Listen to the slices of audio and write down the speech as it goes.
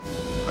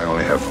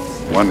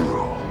One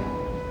rule.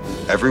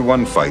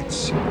 Everyone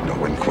fights, no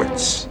one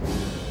quits.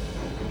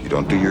 You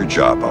don't do your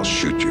job, I'll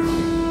shoot you.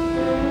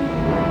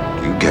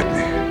 You get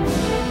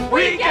me?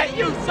 We get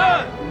you,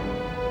 sir!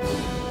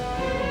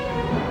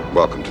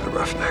 Welcome to the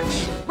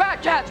Roughnecks.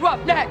 Ratcats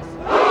Roughnecks!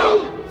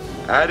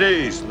 At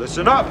ease,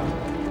 listen up!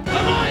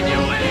 Come on, you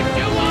idiots!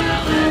 You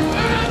wanna live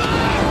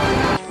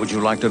forever! Would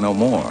you like to know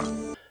more?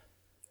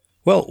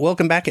 Well,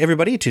 welcome back,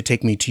 everybody, to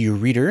Take Me to Your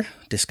Reader,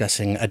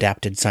 discussing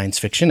adapted science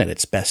fiction at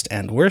its best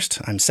and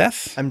worst. I'm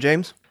Seth. I'm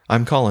James.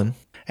 I'm Colin.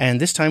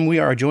 And this time we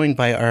are joined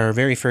by our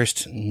very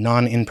first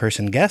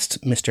non-in-person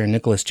guest, Mr.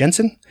 Nicholas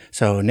Jensen.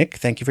 So, Nick,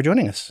 thank you for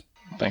joining us.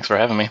 Thanks for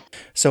having me.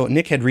 So,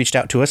 Nick had reached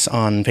out to us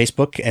on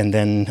Facebook, and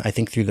then I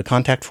think through the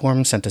contact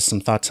form sent us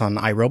some thoughts on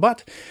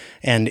iRobot.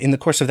 And in the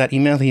course of that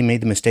email, he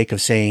made the mistake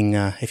of saying,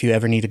 if you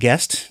ever need a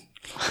guest,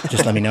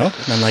 just let me know.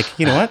 And I'm like,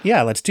 you know what?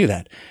 Yeah, let's do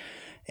that.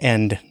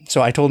 And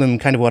so I told him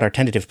kind of what our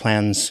tentative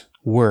plans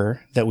were,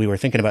 that we were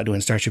thinking about doing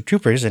Starship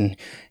Troopers, and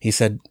he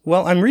said,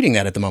 well, I'm reading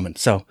that at the moment.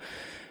 So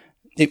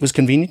it was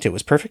convenient. It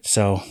was perfect.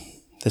 So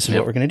this is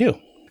what we're going to do.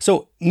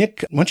 So,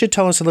 Nick, why don't you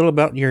tell us a little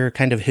about your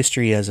kind of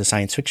history as a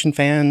science fiction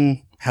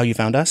fan, how you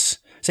found us,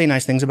 say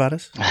nice things about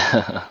us?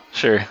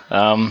 Sure.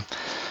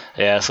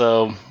 Yeah,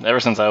 so ever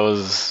since I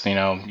was,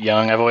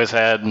 young, I've always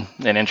had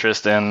an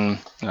interest in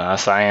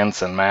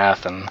science and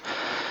math and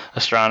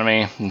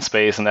astronomy and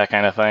space and that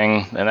kind of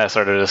thing. And that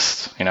sort of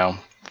just,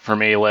 for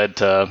me led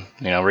to,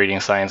 reading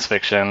science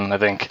fiction. I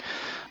think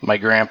my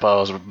grandpa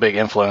was a big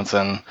influence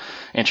in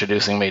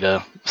introducing me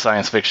to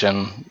science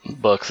fiction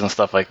books and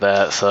stuff like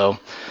that. So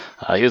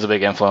he was a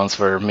big influence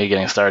for me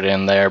getting started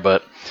in there.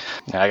 But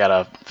I got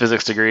a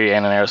physics degree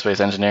and an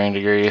aerospace engineering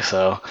degree.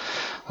 So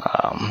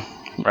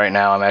right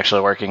now I'm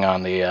actually working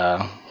on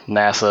the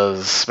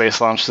NASA's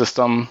Space Launch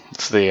System.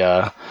 It's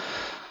the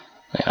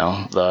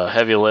the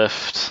heavy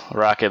lift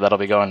rocket that'll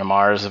be going to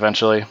Mars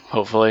eventually,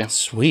 hopefully.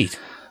 Sweet.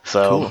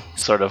 So, cool.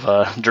 Sort of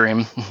a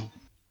dream.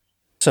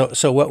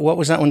 So what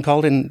was that one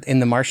called in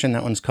The Martian?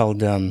 That one's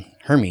called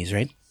Hermes,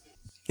 right?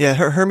 Yeah,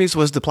 Hermes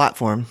was the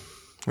platform,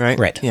 right?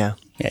 Right. Yeah.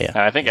 And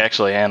I think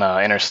actually in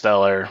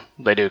Interstellar,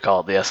 they do call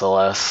it the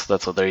SLS.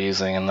 That's what they're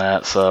using in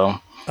that. So.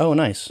 Oh,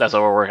 nice. That's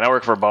what we're working. I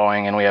work for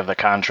Boeing, and we have the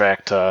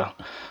contract to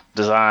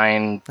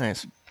design,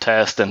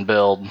 test, and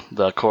build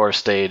the core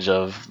stage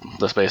of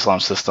the Space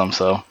Launch System.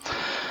 So.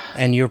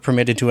 And you're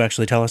permitted to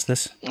actually tell us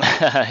this?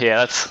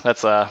 Yeah,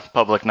 that's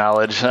public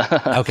knowledge.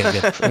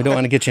 Okay, good. We don't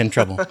want to get you in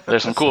trouble.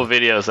 There's some cool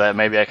videos that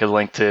maybe I could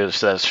link to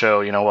that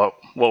show,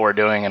 what we're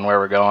doing and where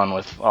we're going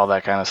with all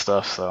that kind of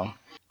stuff. So.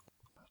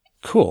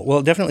 Cool.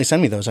 Well, definitely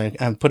send me those. I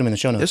put them in the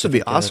show notes. This would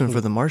be awesome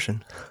for The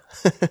Martian.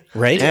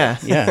 Right? Yeah.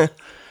 Yeah.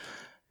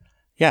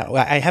 Yeah.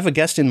 Well, I have a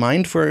guest in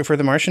mind for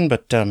The Martian,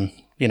 but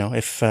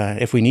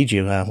if we need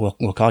you,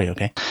 we'll call you.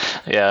 Okay.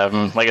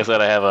 Yeah. Like I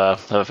said, I have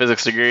a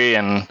physics degree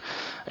and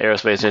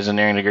aerospace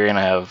engineering degree, and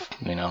I have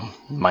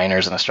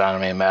minors in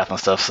astronomy and math and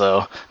stuff.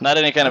 So not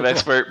any kind of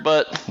expert,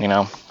 but you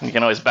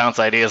can always bounce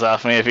ideas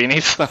off me if you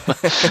need some.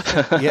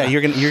 Yeah,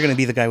 you're gonna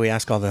be the guy we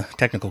ask all the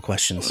technical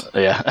questions.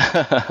 Yeah.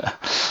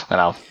 And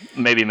I'll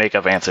maybe make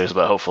up answers,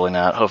 but hopefully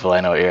not. Hopefully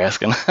I know what you're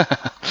asking.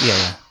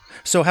 Yeah.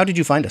 So how did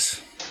you find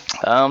us?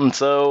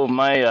 So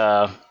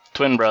my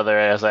twin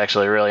brother is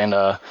actually really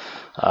into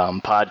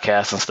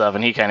podcasts and stuff,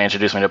 and he kind of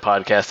introduced me to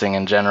podcasting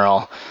in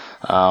general.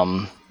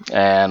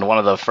 And one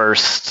of the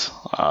first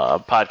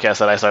podcasts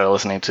that I started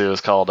listening to is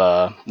called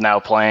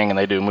Now Playing, and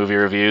they do movie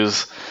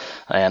reviews.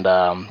 And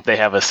they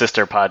have a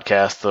sister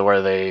podcast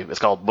where it's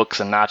called Books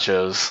and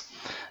Nachos.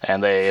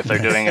 And if they're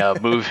doing a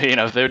movie,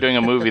 if they're doing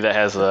a movie that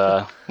has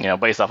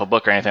based off a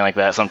book or anything like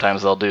that,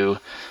 sometimes they'll do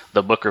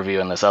the book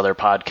review in this other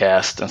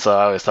podcast. And so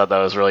I always thought that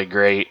was really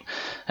great.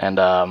 And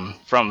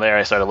from there,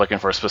 I started looking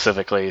for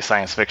specifically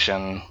science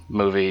fiction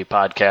movie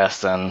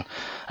podcasts, and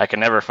I could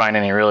never find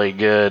any really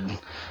good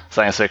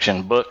science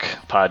fiction book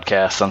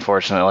podcasts,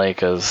 unfortunately,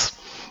 because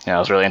I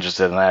was really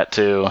interested in that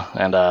too.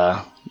 And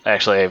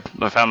actually,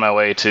 I found my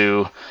way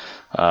to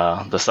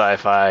the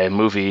sci-fi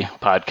movie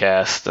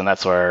podcast, and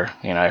that's where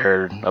I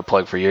heard a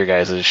plug for your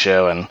guys'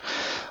 show, and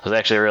I was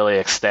actually really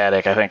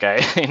ecstatic. I think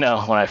when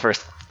I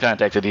first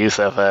contacted you,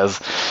 Seth,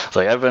 it's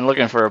like I've been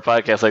looking for a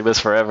podcast like this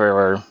forever,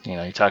 where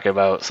you talk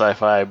about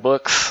sci-fi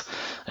books,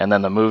 and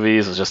then the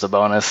movies was just a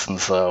bonus, and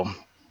so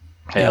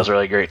it was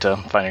really great to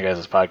find your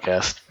guys'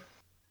 podcast.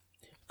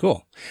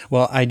 Cool.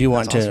 Well, I do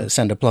want to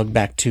send a plug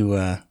back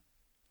to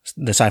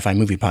the Sci-Fi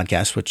Movie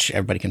Podcast, which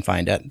everybody can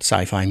find at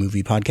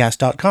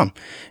sci-fi-moviepodcast.com.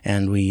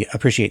 And we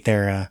appreciate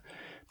their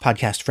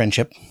podcast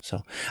friendship.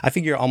 So I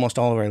figure almost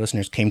all of our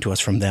listeners came to us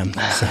from them.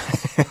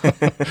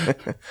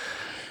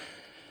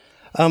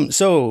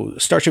 So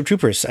Starship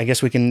Troopers, I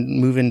guess we can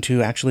move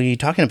into actually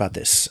talking about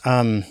this.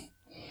 Had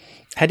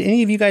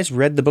any of you guys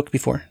read the book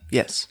before?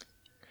 Yes.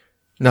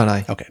 Not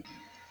I. Okay.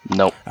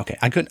 Nope. Okay.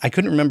 I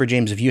couldn't remember,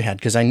 James, if you had,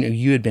 because I knew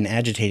you had been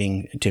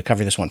agitating to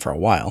cover this one for a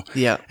while.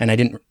 Yeah. And I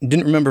didn't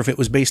remember if it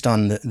was based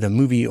on the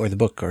movie or the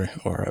book or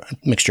a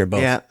mixture of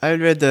both. Yeah, I'd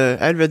read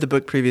the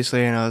book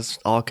previously, and I was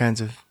all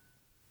kinds of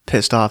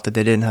pissed off that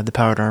they didn't have the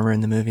powered armor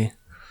in the movie,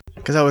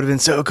 because that would have been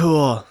so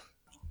cool.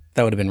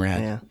 That would have been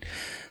rad.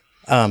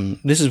 Yeah.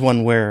 This is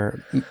one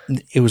where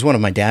it was one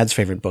of my dad's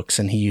favorite books,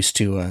 and he used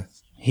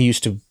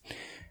to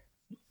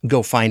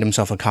go find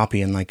himself a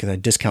copy in like the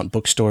discount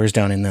bookstores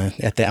down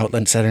at the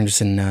outlet centers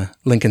in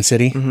Lincoln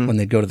City when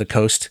they'd go to the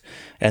coast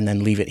and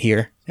then leave it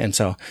here. And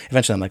so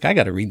eventually I'm like, I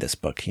got to read this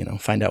book,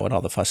 find out what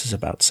all the fuss is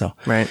about. So,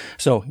 Right.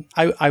 So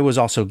I was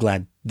also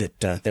glad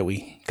that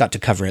we got to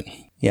cover it.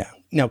 Yeah.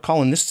 Now,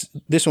 Colin,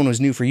 this one was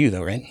new for you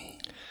though, right?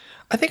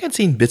 I think I'd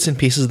seen bits and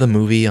pieces of the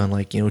movie on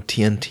like,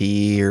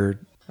 TNT or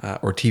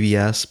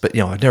TBS, but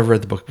I've never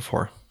read the book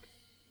before.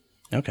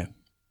 Okay.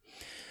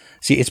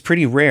 See, it's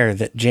pretty rare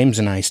that James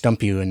and I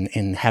stump you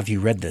and have you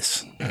read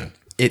this.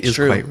 It is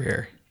True. quite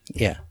rare.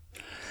 Yeah.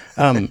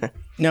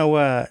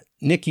 Now,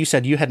 Nick, you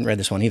said you hadn't read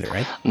this one either,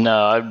 right? No,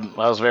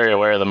 I was very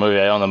aware of the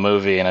movie. I own the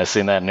movie, and I've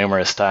seen that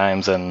numerous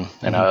times, and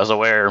I was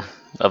aware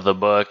of the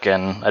book,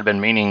 and I'd been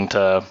meaning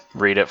to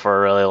read it for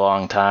a really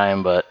long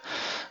time, but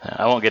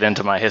I won't get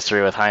into my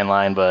history with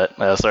Heinlein, but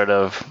I was sort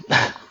of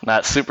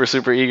not super,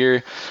 super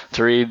eager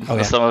to read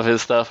some of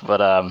his stuff, but,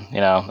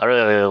 I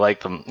really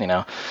liked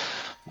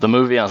the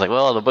movie. I was like,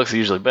 well, the book's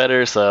usually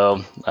better,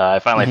 so I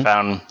finally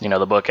found,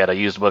 the book at a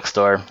used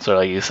bookstore, sort of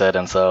like you said,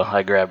 and so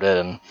I grabbed it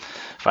and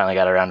finally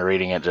got around to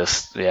reading it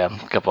just, a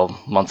couple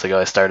months ago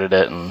I started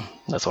it, and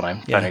that's when I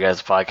found your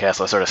guys' podcast.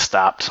 I sort of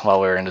stopped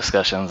while we were in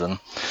discussions, and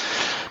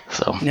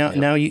so...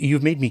 Now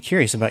you've made me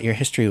curious about your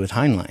history with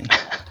Heinlein.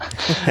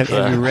 Have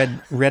you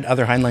read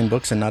other Heinlein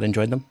books and not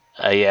enjoyed them?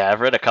 Yeah, I've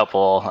read a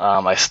couple.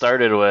 I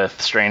started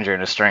with Stranger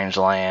in a Strange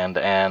Land,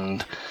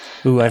 and...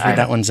 Ooh, I've heard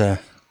that one's a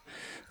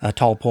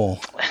tall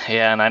pole.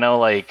 Yeah, and I know,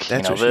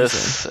 That's what she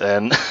this,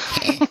 and...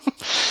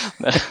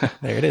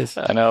 There it is.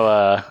 I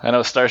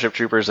know Starship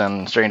Troopers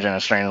and Stranger in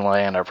a Strange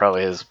Land are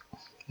probably his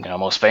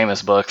most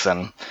famous books,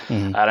 and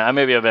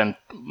maybe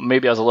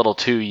I was a little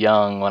too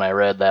young when I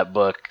read that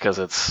book because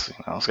it's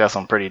got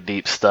some pretty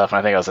deep stuff, and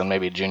I think I was in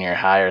maybe junior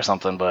high or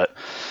something, but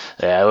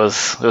yeah, it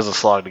was a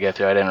slog to get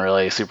through. I didn't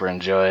really super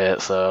enjoy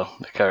it, so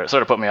it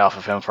sort of put me off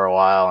of him for a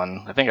while,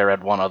 and I think I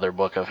read one other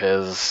book of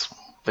his,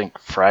 I think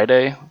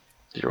Friday.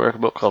 Did you read a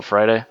book called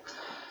Friday?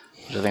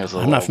 Which I think was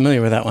I'm not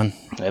familiar with that one.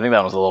 I think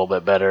that was a little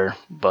bit better,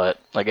 but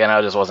again,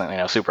 I just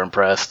wasn't super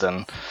impressed,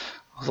 and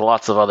there's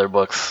lots of other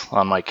books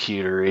on my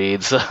queue to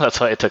read, so that's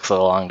why it took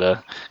so long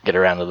to get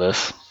around to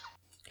this.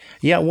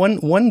 Yeah,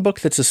 one book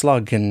that's a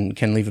slog can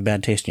leave a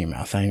bad taste in your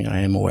mouth. I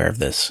am aware of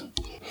this.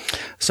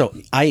 So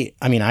I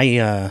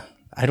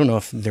don't know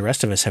if the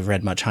rest of us have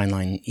read much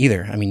Heinlein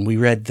either. I mean, we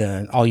read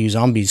the All You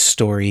Zombies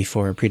story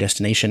for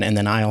Predestination, and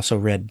then I also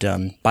read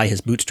By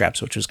His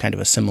Bootstraps, which was kind of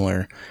a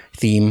similar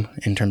theme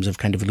in terms of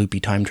kind of loopy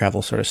time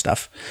travel sort of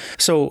stuff.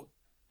 So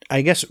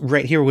I guess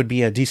right here would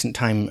be a decent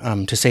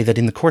time to say that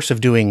in the course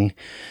of doing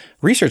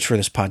research for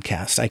this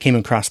podcast, I came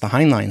across the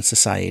Heinlein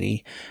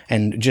Society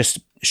and just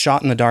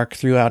shot in the dark,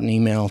 threw out an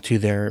email to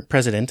their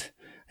president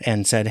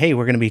and said, hey,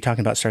 we're going to be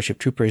talking about Starship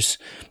Troopers.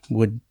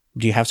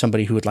 Do you have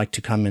somebody who would like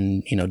to come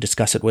and,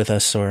 discuss it with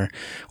us or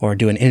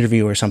do an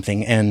interview or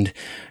something? And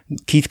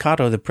Keith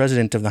Cotto, the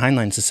president of the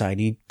Heinlein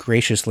Society,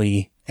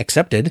 graciously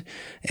accepted.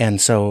 And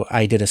so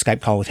I did a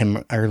Skype call with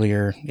him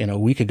earlier, a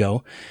week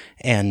ago.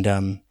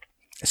 And,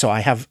 so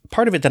I have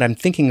part of it that I'm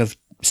thinking of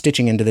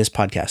stitching into this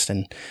podcast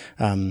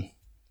and,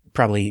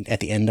 probably at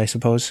the end, I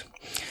suppose,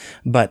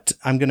 but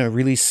I'm going to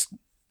release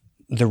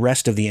the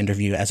rest of the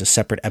interview as a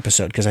separate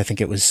episode because I think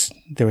there was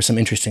some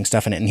interesting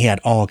stuff in it, and he had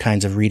all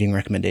kinds of reading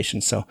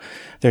recommendations. So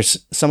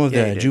there's some of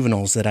the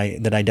juveniles that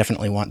I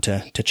definitely want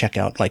to check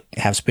out, like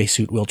Have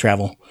Spacesuit Will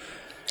Travel.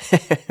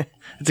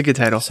 It's a good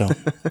title. So,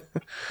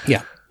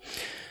 yeah.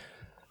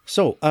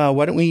 So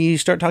why don't we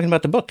start talking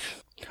about the book,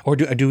 or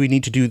do we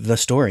need to do the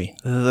story?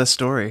 The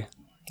story.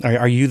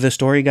 Are you the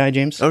story guy,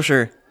 James? Oh,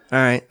 sure. All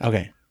right.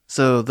 Okay.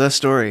 So the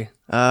story.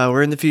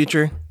 We're in the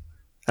future.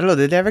 I don't know.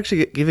 Did they ever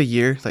actually give a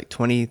year, like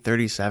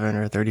 2037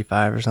 or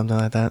 35 or something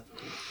like that?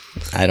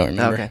 I don't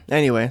remember. Okay.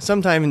 Anyway,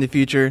 sometime in the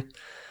future,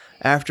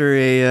 after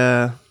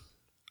a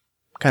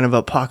kind of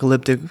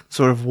apocalyptic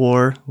sort of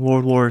war,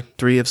 World War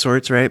III of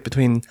sorts, right,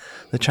 between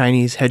the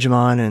Chinese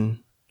hegemon and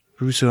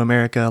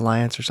Russo-America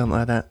alliance or something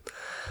like that.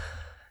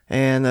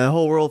 And the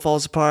whole world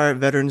falls apart.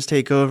 Veterans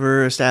take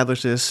over,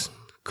 establish this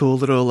cool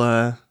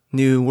little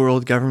new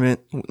world government,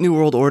 new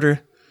world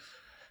order.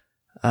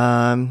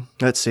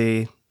 Let's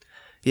see.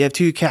 You have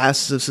two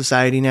castes of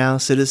society now,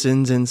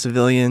 citizens and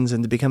civilians,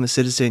 and to become a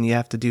citizen, you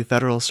have to do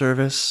federal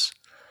service.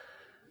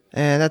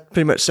 And that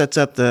pretty much sets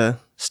up the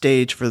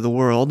stage for the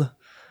world.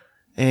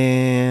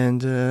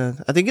 And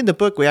I think in the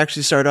book, we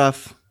actually start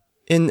off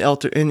in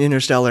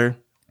interstellar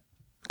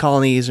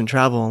colonies and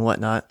travel and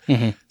whatnot.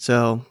 Mm-hmm.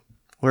 So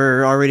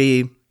we're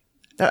already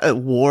not at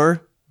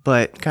war,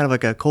 but kind of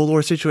like a Cold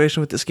War situation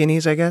with the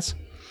skinnies, I guess.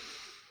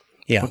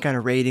 Yeah. We're kind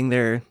of raiding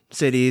their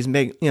cities,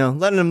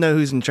 letting them know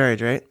who's in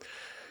charge, right?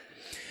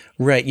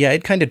 Right. Yeah,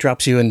 it kind of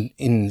drops you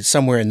in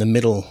somewhere in the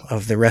middle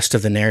of the rest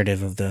of the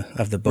narrative of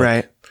the book.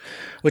 Right.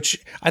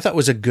 Which I thought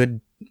was a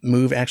good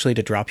move, actually,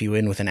 to drop you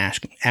in with an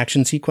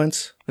action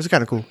sequence. It was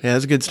kind of cool. Yeah, it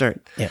was a good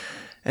start. Yeah.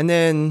 And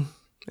then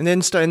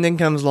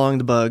comes along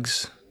the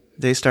bugs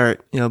they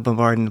start,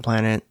 bombarding the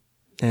planet.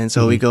 And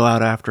so we go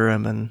out after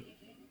him, and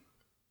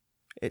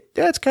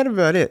that's kind of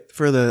about it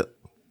for the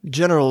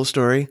general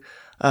story.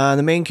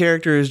 The main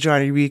character is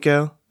Johnny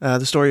Rico.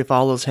 The story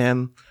follows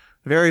him,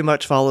 very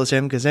much follows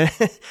him, because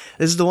this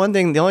is the only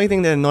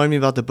thing that annoyed me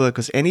about the book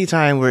was any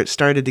time where it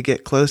started to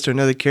get close to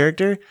another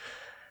character,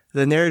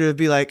 the narrative would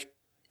be like,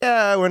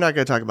 yeah, we're not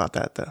going to talk about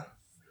that, though.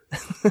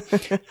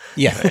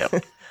 Yeah.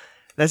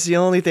 That's the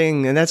only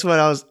thing, and that's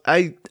what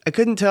I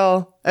couldn't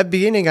tell. At the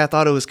beginning, I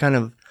thought it was kind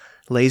of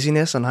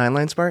laziness on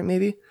Heinlein's part,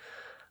 maybe.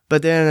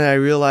 But then I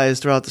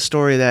realized throughout the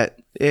story that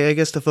I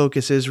guess the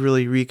focus is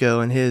really Rico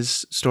and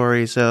his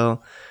story,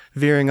 so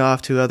veering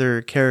off to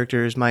other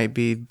characters might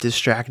be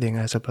distracting,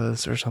 I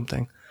suppose, or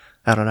something.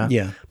 I don't know.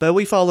 Yeah. But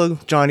we follow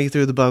Johnny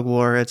through the Bug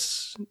War.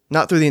 It's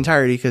not through the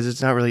entirety because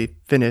it's not really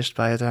finished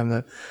by the time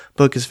the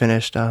book is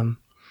finished.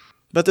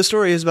 But the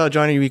story is about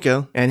Johnny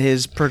Rico and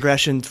his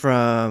progression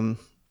from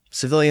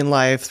civilian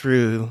life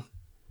through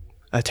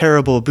a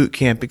terrible boot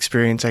camp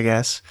experience, I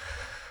guess.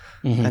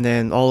 Mm-hmm. And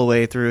then all the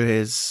way through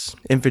his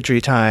infantry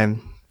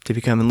time to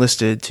become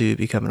enlisted, to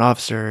become an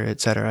officer,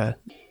 etc.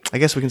 I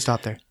guess we can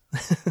stop there.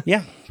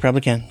 Yeah,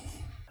 probably can.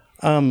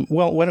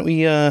 Well, why don't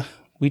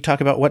we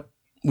talk about what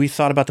we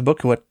thought about the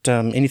book, what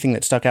anything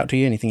that stuck out to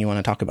you, anything you want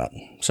to talk about.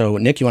 So,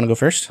 Nick, you want to go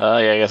first? Yeah,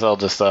 I guess I'll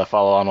just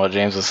follow on what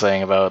James was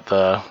saying about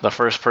the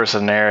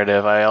first-person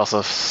narrative. I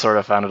also sort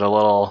of found it a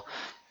little,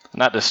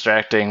 not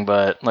distracting,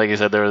 but like you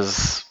said,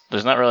 there's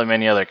not really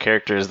many other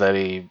characters that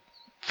he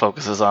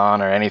focuses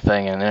on or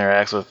anything and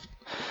interacts with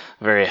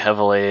very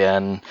heavily,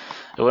 and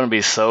it wouldn't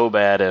be so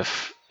bad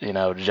if,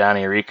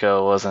 Johnny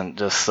Rico wasn't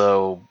just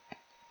so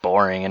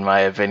boring, in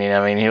my opinion.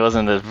 I mean, he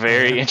wasn't a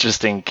very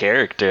interesting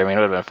character. I mean,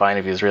 it would have been fine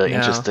if he was really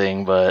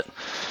interesting, but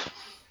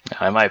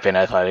in my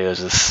opinion, I thought he was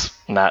just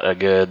not a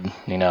good,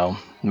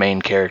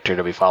 main character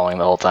to be following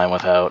the whole time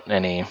without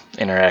any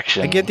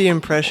interaction. I get the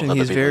impression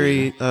he's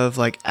very of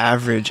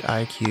average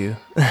IQ.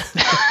 I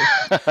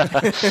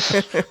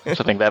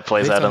think that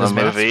plays out in the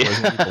movie.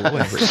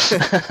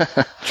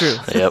 True.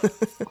 Yep.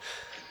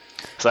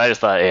 So I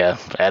just thought,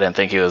 I didn't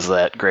think he was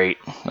that great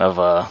of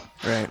a,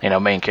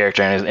 main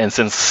character, and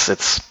since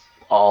it's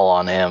all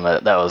on him,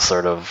 that was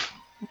sort of,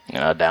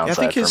 a downside.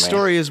 I think his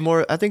story is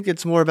more. I think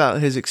it's more about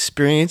his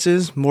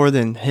experiences more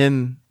than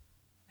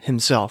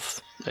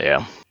himself.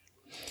 Yeah.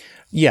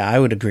 Yeah, I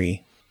would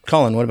agree.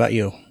 Colin, what about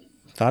you?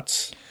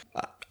 Thoughts?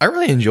 I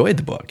really enjoyed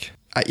the book.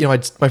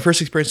 My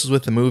first experience was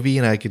with the movie,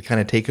 and I could kind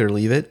of take it or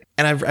leave it.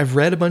 And I've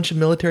read a bunch of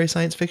military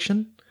science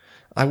fiction.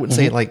 I wouldn't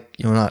say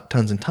not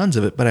tons and tons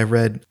of it, but I've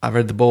read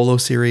the Bolo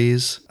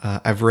series.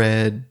 I've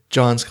read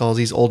John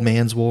Scalzi's Old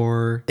Man's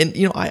War, and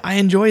I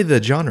enjoy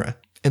the genre.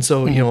 And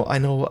so I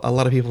know a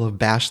lot of people have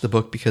bashed the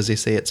book because they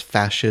say it's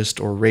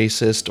fascist or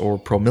racist or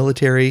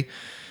pro-military,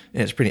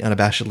 and it's pretty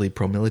unabashedly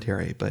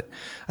pro-military. But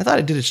I thought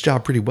it did its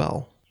job pretty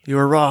well. You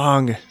were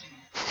wrong.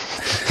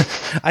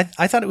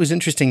 I thought it was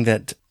interesting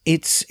that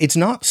it's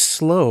not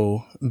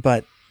slow,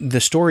 but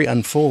the story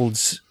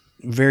unfolds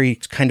very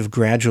kind of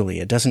gradually.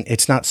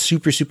 It's not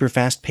super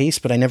fast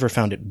paced, but I never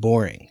found it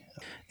boring.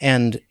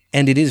 And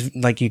it is,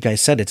 like you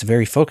guys said, it's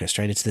very focused,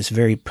 right? It's this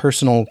very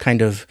personal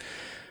kind of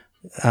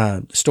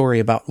story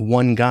about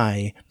one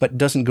guy, but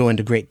doesn't go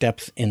into great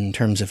depth in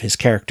terms of his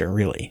character,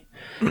 really.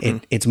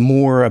 It's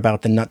more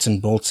about the nuts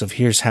and bolts of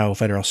here's how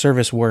federal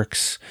service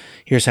works.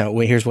 Here's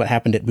what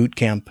happened at boot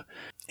camp.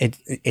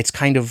 It's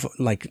kind of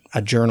like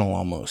a journal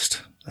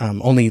almost,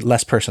 only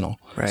less personal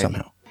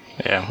somehow.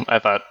 Yeah, I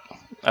thought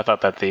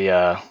that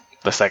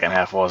the second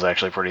half was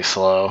actually pretty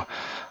slow.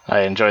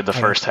 I enjoyed the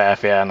first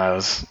half, and I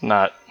was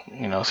not,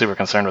 super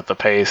concerned with the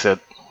pace.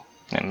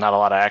 Not a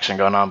lot of action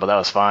going on, but that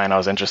was fine. I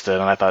was interested,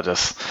 and I thought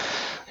just,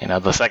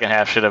 the second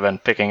half should have been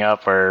picking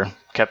up or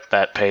kept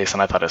that pace,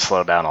 and I thought it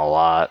slowed down a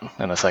lot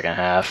in the second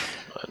half.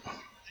 But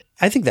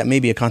I think that may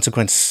be a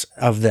consequence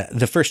of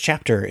the first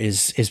chapter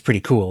is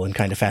pretty cool and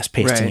kind of fast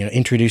paced, and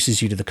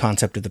introduces you to the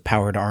concept of the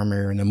powered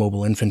armor and the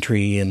mobile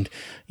infantry and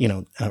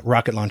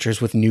rocket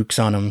launchers with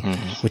nukes on them,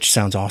 which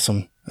sounds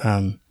awesome.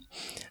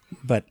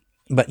 But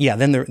yeah,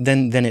 then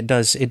it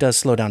does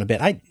slow down a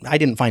bit. I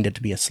didn't find it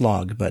to be a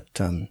slog, but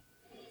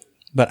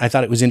I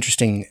thought it was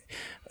interesting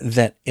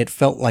that it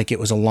felt like it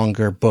was a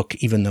longer book,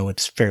 even though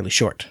it's fairly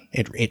short.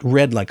 It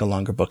read like a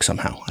longer book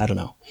somehow. I don't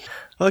know.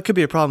 Well, it could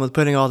be a problem with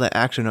putting all that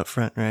action up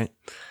front, right?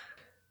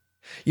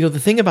 The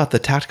thing about the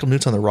tactical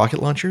nukes on the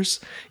rocket launchers,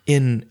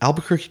 in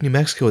Albuquerque, New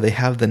Mexico, they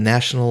have the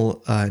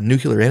National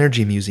Nuclear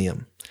Energy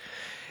Museum,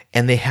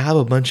 and they have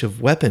a bunch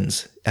of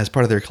weapons as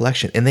part of their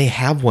collection, and they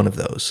have one of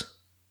those.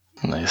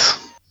 Nice.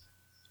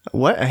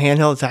 What? A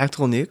handheld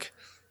tactical nuke?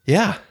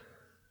 Yeah.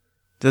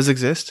 Does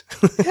exist?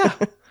 Yeah.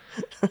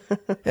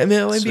 I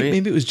mean,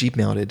 maybe it was Jeep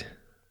mounted.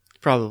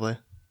 Probably.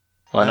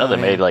 Well, I know they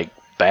made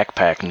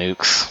backpack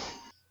nukes.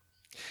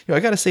 I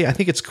got to say, I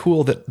think it's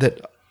cool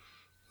that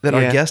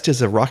our guest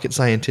is a rocket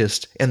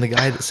scientist, and the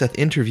guy that Seth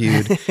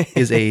interviewed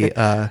is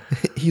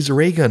he's a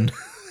ray gun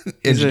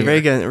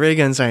engineer. He's a ray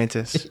gun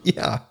scientist.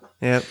 Yeah.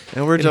 Yep.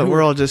 And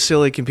we're all just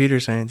silly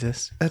computer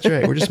scientists. That's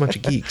right. We're just a bunch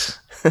of geeks.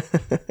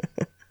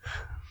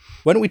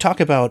 Why don't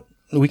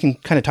we can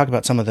kind of talk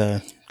about some of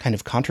the kind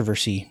of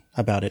controversy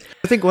about it.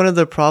 I think one of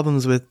the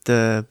problems with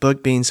the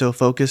book being so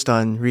focused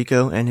on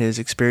Rico and his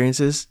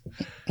experiences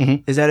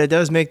is that it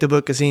does make the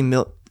book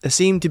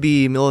seem to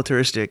be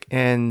militaristic,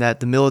 and that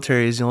the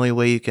military is the only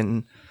way you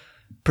can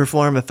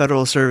perform a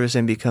federal service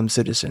and become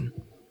citizen,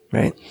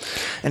 right?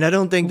 And I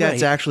don't think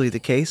that's actually the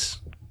case.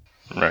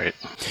 Right.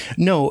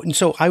 No,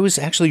 so I was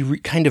actually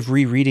kind of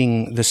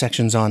rereading the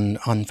sections on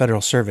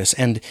federal service,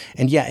 and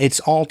yeah, it's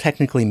all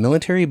technically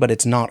military, but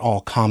it's not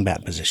all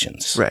combat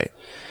positions. Right.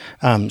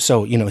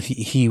 So, you know,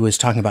 he was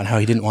talking about how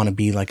he didn't want to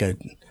be like a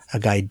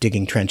guy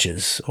digging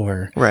trenches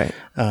or... Right.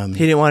 He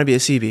didn't want to be a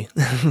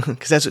CB,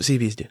 because that's what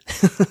CBs do.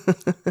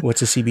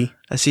 What's a CB?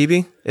 A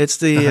CB? It's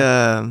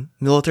the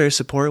military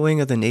support wing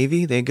of the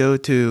Navy. They go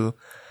to...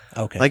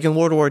 Okay. Like in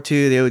World War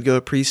II, they would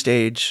go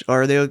pre-stage,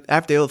 or they would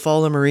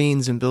follow the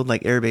Marines and build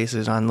like air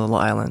bases on little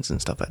islands and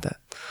stuff like that.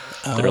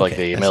 They're like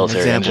the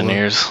military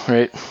engineers,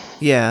 right?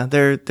 Yeah,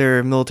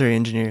 they're military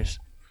engineers.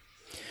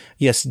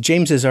 Yes,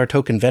 James is our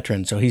token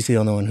veteran, so he's the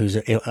only one who's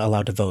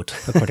allowed to vote,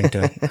 according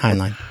to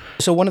Heinlein.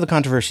 So one of the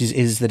controversies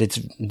is that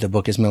the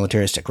book is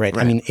militaristic, right?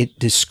 I mean, it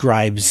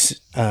describes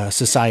a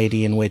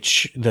society in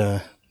which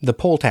the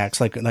poll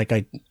tax, like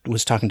I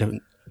was talking to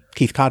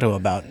Keith Cotto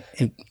about,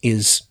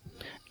 is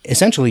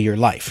essentially your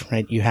life,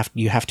 right? You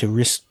have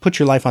to put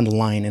your life on the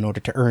line in order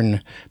to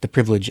earn the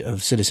privilege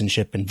of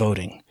citizenship and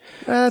voting.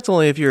 That's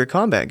only if you're a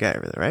combat guy,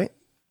 really, right?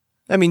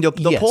 I mean, the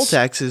poll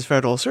tax is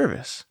federal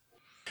service.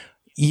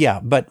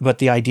 Yeah, but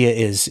the idea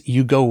is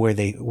you go where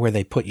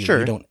they put you. Sure.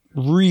 You don't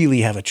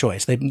really have a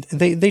choice.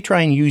 They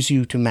try and use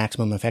you to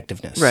maximum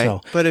effectiveness. Right.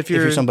 So but if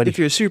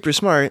you're super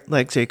smart,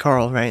 like say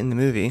Carl, right, in the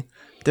movie,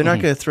 they're not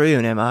going to throw you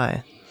an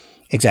MI.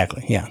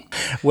 Exactly. Yeah.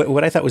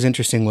 What I thought was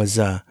interesting was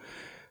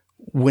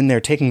when they're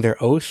taking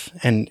their oath,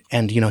 and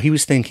you know, he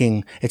was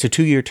thinking it's a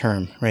 2-year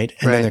term, right?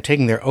 And then they're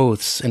taking their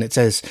oaths, and it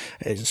says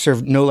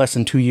serve no less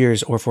than 2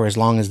 years or for as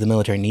long as the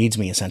military needs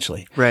me,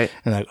 essentially. Right.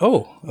 And like,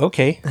 oh,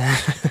 okay.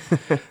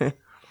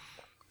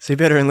 So you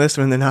better enlist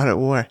when they're not at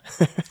war.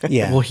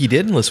 Yeah. Well, he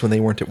did enlist when they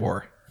weren't at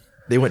war.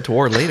 They went to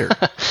war later.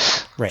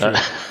 Right.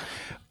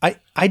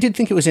 I did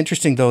think it was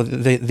interesting, though,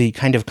 the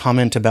kind of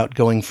comment about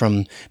going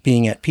from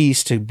being at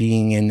peace to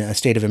being in a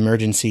state of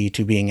emergency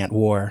to being at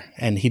war,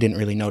 and he didn't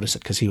really notice it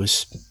because he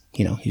was,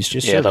 you know, he's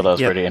just Yeah, I thought that was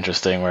Yep. pretty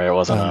interesting, where it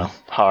wasn't a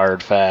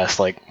hard, fast,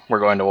 like, we're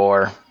going to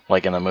war,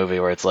 like in the movie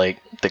where it's like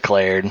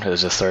declared. It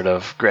was just sort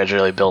of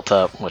gradually built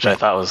up, which I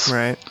thought was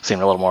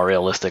seemed a little more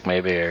realistic,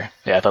 maybe. Or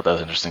yeah, I thought that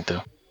was interesting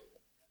too.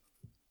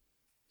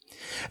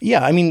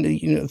 Yeah, I mean,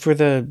 you know, for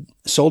the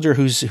soldier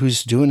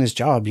who's doing his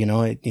job, you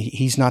know,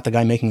 he's not the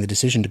guy making the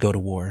decision to go to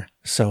war.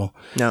 So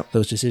No.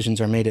 those decisions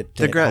are made at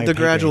The higher pay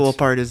gradual grades.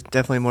 part is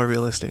definitely more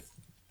realistic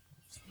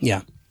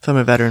Yeah. from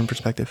a veteran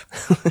perspective.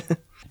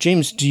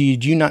 James, do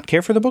you not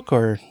care for the book,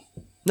 or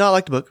No, I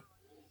like the book.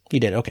 you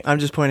did? Okay. I'm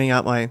just pointing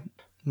out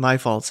my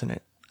faults in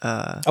it,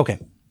 Okay.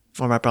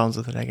 or my problems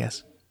with it, I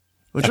guess.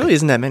 Which really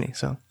isn't that many,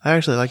 so I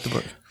actually like the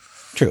book.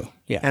 True.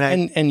 Yeah.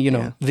 And you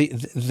know,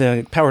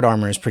 the powered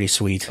armor is pretty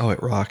sweet. Oh,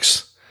 it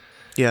rocks.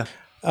 Yeah.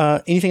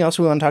 Anything else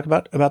we want to talk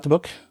about the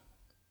book?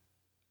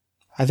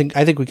 I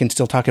think we can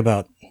still talk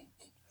about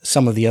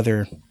some of the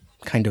other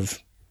kind of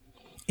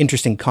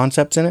interesting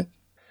concepts in it.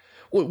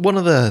 One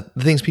of the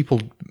things people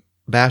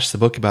bash the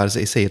book about is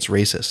they say it's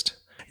racist.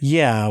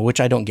 Yeah, which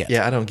I don't get.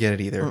 Yeah, I don't get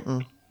it either.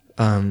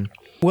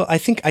 Well, I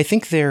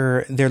think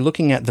they're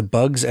looking at the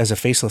bugs as a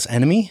faceless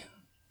enemy,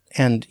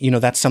 and you know,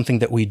 that's something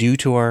that we do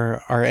to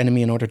our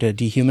enemy in order to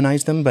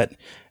dehumanize them. But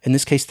in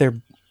this case,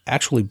 they're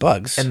actually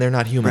bugs, And they're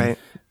not human. Right.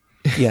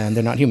 yeah, and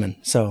they're not human.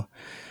 So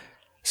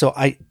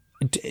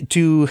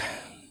to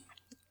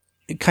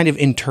kind of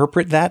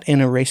interpret that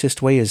in a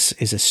racist way is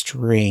a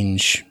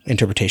strange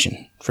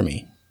interpretation for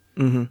me.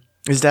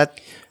 Is that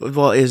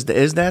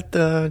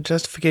the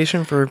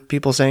justification for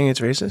people saying it's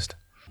racist?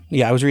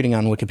 Yeah, I was reading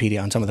on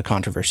Wikipedia on some of the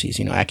controversies,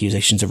 you know,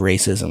 accusations of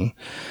racism,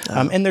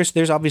 and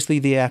there's obviously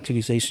the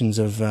accusations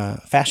of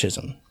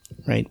fascism,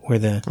 right? Where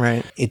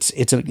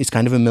it's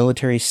kind of a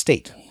military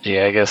state.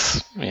 Yeah, I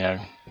guess, you know,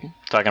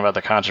 talking about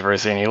the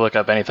controversy, and you look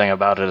up anything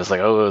about it, it's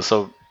like, oh, it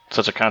was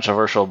such a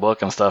controversial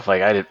book and stuff.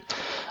 Like,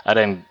 I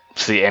didn't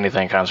see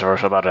anything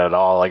controversial about it at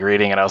all. Like,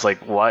 reading it, I was like,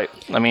 why?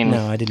 I mean,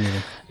 No, I didn't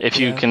either. if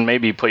you can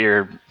maybe put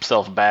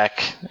yourself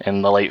back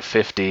in the late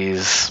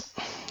 50s,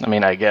 I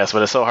mean, I guess,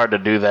 but it's so hard to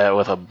do that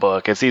with a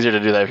book. It's easier to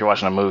do that if you're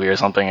watching a movie or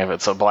something, if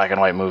it's a black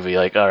and white movie,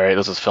 like, all right,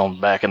 this was filmed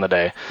back in the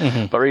day.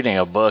 But reading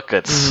a book,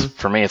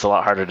 for me, it's a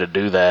lot harder to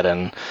do that,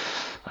 and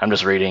I'm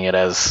just reading it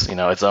as, you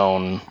know, its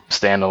own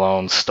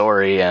standalone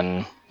story,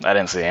 and I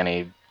didn't see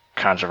any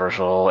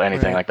controversial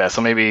anything like that.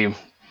 So maybe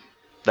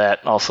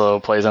that also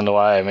plays into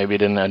why I maybe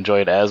didn't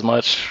enjoy it as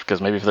much, because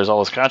maybe if there's all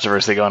this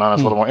controversy going on,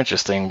 it's a little more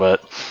interesting,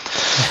 but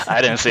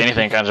I didn't see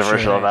anything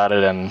controversial about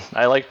it, and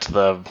I liked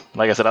like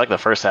I said, I liked the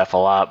first half a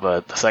lot,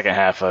 but the second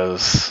half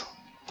was,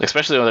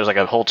 especially when there's like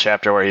a whole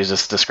chapter where he's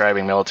just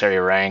describing military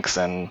ranks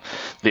and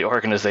the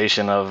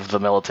organization of the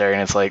military,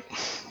 and it's like,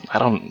 I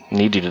don't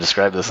need you to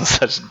describe this in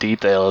such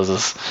detail as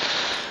this.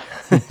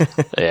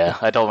 Yeah,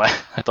 I told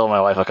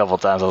my wife a couple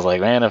times. I was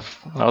like, man, if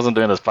I wasn't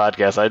doing this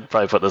podcast, I'd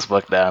probably put this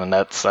book down. And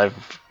I've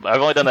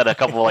only done that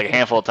a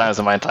handful of times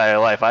in my entire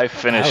life. I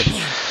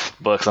finish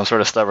books. I'm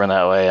sort of stubborn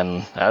that way,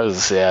 and I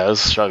was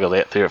struggling to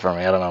get through it for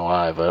me. I don't know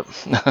why, but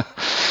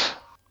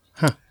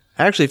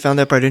I actually found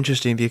that part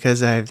interesting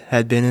because I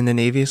had been in the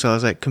Navy, so I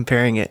was like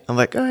comparing it. I'm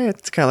like, oh yeah,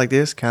 it's kind of like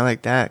this, kind of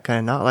like that, kind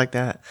of not like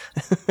that.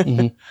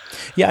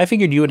 Yeah, I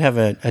figured you would have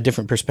a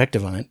different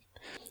perspective on it.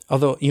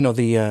 Although,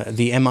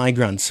 the MI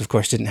grunts, of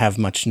course, didn't have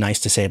much nice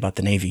to say about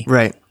the Navy.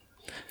 Right.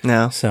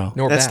 No. So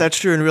Nor That's bad.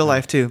 true in real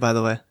life too, by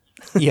the way.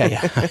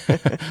 yeah.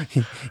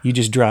 You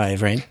just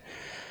drive, right?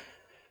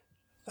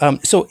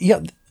 So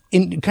yeah,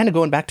 in kind of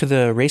going back to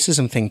the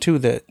racism thing too,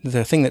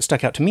 the thing that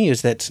stuck out to me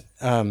is that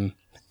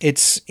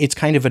it's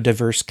kind of a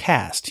diverse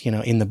cast,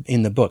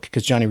 in the book,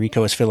 because Johnny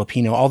Rico is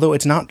Filipino, although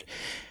it's not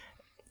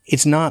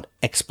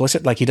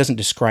explicit, like he doesn't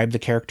describe the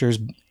characters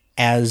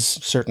as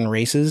certain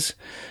races,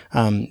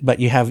 but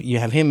you have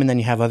him, and then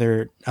you have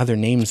other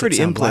names. Pretty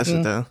that sound implicit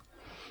Latin. though.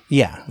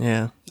 Yeah,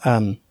 Yeah.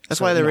 That's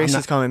so, why the I'm racist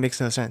not- comment makes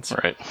no sense.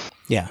 right.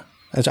 yeah.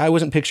 As I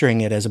wasn't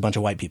picturing it as a bunch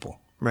of white people.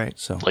 Right.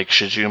 So Like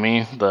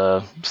Shizumi,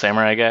 the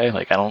samurai guy.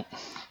 Like I don't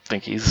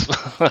think he's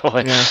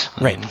like, Yeah.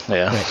 right.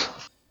 yeah. Right.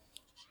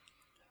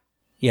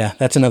 Yeah,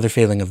 that's another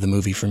failing of the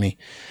movie for me.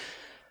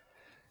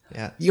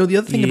 Yeah. The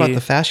other thing about Yeah.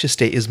 the fascist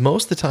state is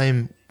most of the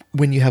time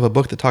when you have a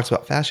book that talks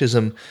about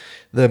fascism,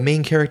 the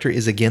main character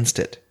is against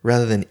it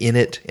rather than in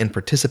it and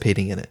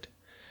participating in it.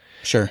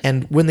 Sure.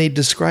 And when they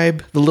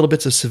describe the little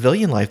bits of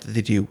civilian life that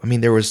they do, I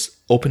mean, there was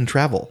open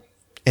travel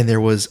and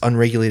there was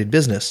unregulated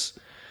business.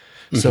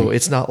 So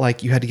it's not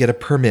like you had to get a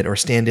permit or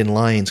stand in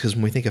lines. Because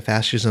when we think of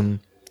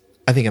fascism,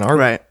 I think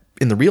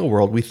in the real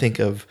world, we think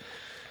of,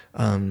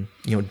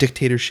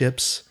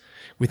 dictatorships.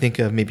 We think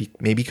of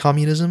maybe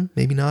communism,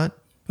 maybe not.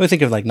 We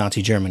think of like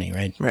Nazi Germany,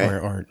 right?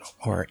 Right.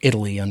 Or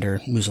Italy under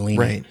Mussolini.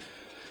 Right.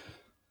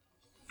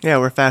 Yeah,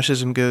 where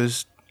fascism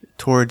goes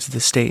towards the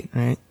state,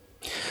 right?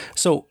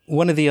 So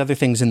one of the other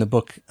things in the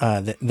book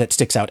that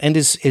sticks out and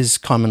is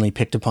commonly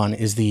picked upon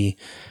is the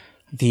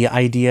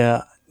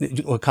idea.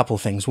 A couple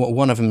of things.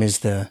 One of them is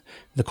the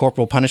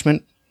corporal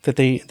punishment that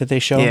they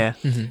show, Yeah.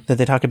 that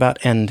they talk about,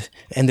 and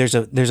there's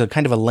a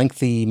kind of a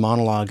lengthy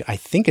monologue. I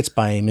think it's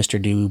by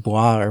Mr.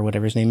 Dubois or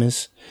whatever his name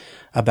is,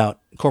 about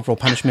corporal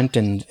punishment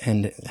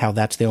and how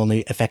that's the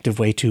only effective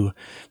way to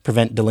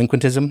prevent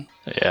delinquentism.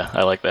 Yeah,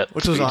 I like that.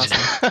 Which was speech.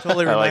 awesome.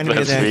 Totally I like reminded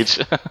me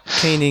that of that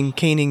speech.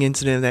 caning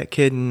incident of that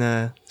kid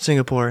in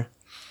Singapore.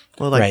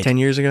 Well, like Right. 10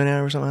 years ago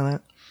now or something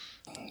like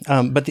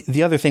that. But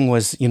the other thing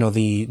was, the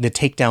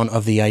takedown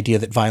of the idea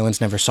that violence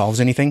never solves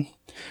anything,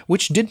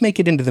 which did make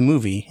it into the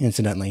movie,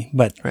 incidentally.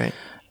 But Right.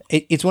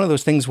 it's one of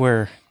those things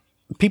where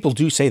people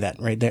do say that,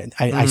 right?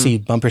 I see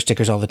bumper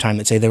stickers all the time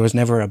that say there was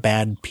never a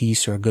bad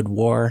peace or a good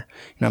war.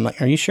 And I'm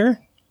like, are you sure?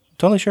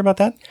 Totally sure about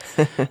that?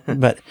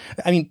 But,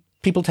 I mean,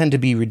 people tend to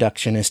be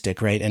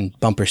reductionistic, right? And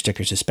bumper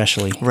stickers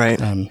especially. Right.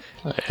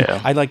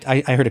 Yeah.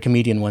 I heard a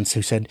comedian once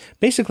who said,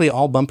 basically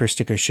all bumper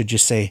stickers should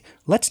just say,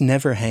 let's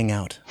never hang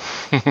out.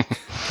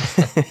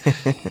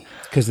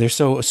 Because they're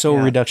so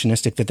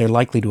reductionistic that they're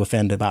likely to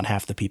offend about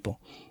half the people.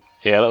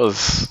 Yeah, that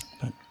was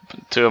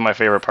two of my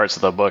favorite parts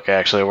of the book,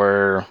 actually,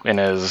 were in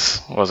his,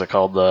 what was it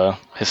called, the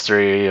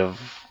history of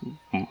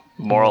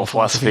moral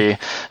philosophy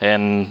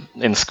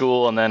in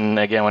school, and then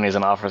again when he's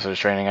in officers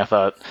training. I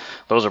thought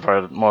those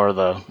are more of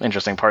the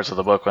interesting parts of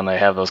the book when they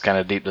have those kind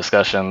of deep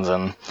discussions,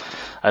 and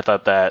I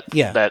thought that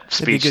that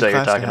speech good that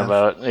you're class to talking have.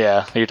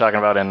 about, you're talking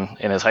about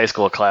in his high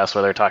school class,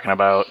 where they're talking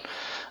about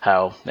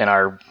how in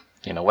our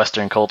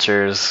Western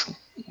cultures,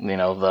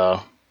 the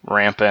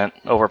rampant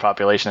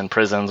overpopulation in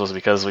prisons was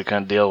because we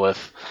couldn't deal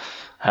with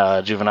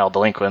juvenile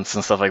delinquents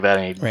and stuff like that,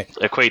 and he Right.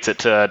 equates it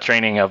to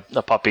training a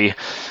puppy,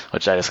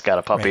 which I just got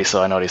a puppy, Right.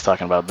 so I know what he's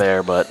talking about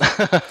there. But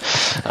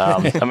I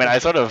mean, I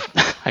sort of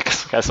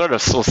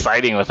was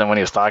siding with him when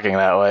he was talking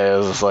that way. It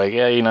was just like,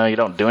 you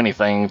don't do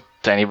anything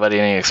to anybody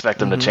and you expect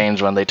them to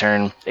change when they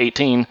turn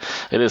 18.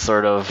 It is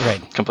sort of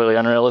Right. completely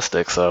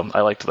unrealistic. So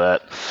I liked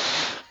that.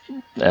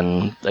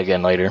 And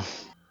again, later.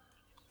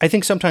 I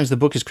think sometimes the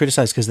book is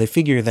criticized because they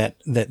figure that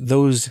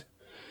those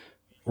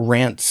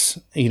rants,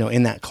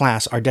 in that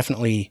class are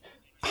definitely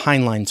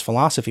Heinlein's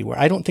philosophy, where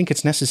I don't think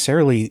it's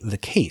necessarily the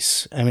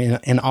case. I mean,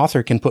 an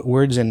author can put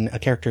words in a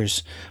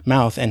character's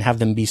mouth and have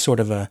them be sort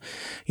of a,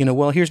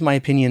 well, here's my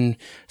opinion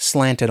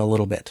slanted a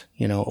little bit,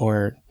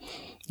 or,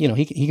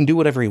 he can do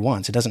whatever he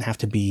wants. It doesn't have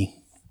to be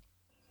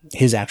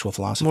his actual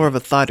philosophy. More of a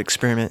thought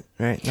experiment,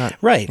 right? Not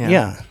Right.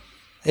 Yeah.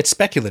 It's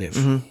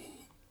speculative.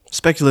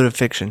 speculative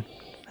fiction.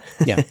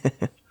 Yeah.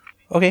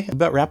 Okay.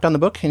 About wrapped on the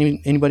book.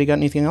 Anybody got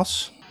anything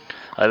else?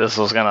 I just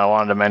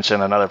wanted to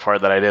mention another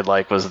part that I did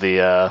like was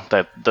the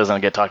that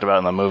doesn't get talked about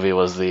in the movie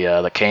was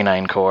the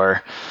Canine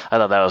Corps. I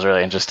thought that was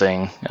really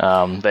interesting.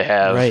 They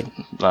have Right.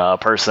 a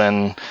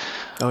person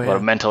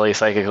mentally,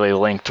 psychically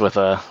linked with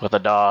a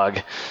dog,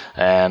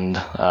 and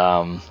I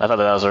thought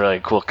that was a really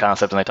cool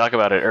concept. And they talk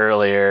about it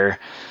earlier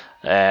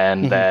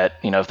and that,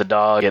 if the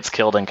dog gets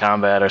killed in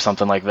combat or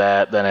something like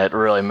that, then it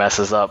really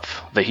messes up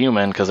the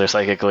human because they're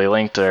psychically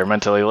linked or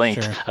mentally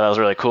linked. Sure. That was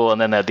really cool. And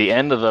then at the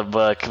end of the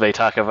book, they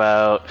talk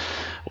about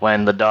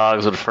when the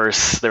dogs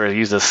they were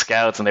used as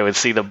scouts, and they would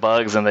see the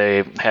bugs, and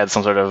they had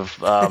some sort of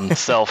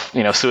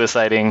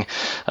suiciding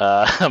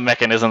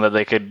mechanism that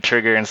they could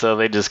trigger, and so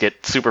they just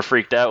get super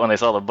freaked out when they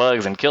saw the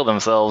bugs and kill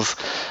themselves.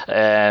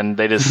 And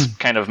they just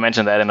kind of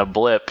mentioned that in a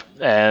blip,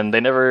 and they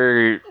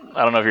never.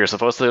 I don't know if you're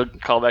supposed to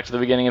call back to the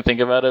beginning and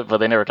think about it, but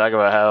they never talk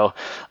about how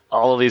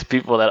all of these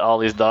people that all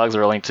these dogs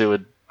were linked to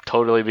would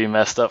totally be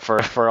messed up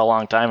for a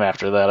long time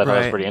after that. I thought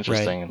it was pretty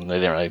interesting, and they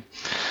didn't really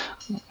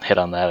hit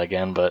on that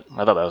again, but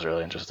I thought that was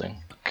really interesting.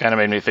 Kind of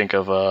made me think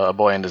of A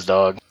Boy and His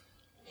Dog.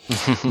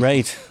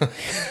 Right.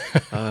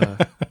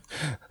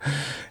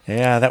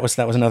 Yeah, that was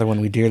another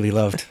one we dearly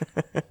loved.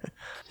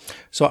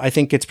 So I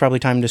think it's probably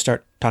time to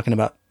start talking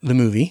about the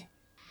movie.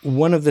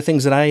 One of the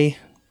things that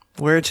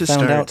Where to found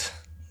start? out.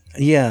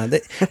 Yeah.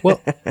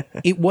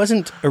 It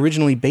wasn't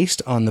originally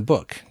based on the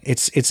book.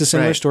 It's a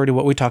similar Right. story to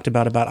what we talked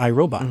about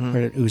iRobot,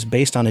 where it was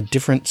based on a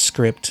different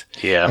script.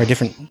 Yeah. Or a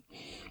different,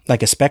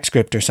 like a spec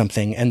script or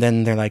something. And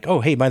then they're like, oh,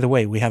 hey, by the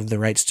way, we have the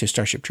rights to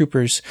Starship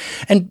Troopers.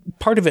 And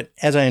part of it,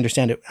 as I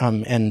understand it,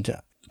 and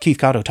Keith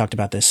Cotto talked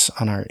about this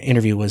on our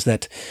interview, was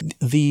that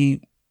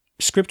the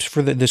script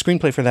for the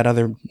screenplay for that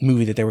other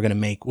movie that they were going to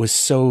make was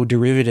so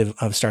derivative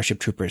of Starship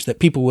Troopers that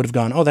people would have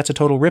gone, oh, that's a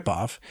total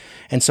ripoff.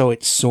 And so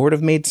it sort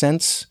of made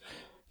sense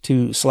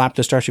to slap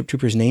the Starship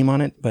Troopers name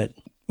on it, but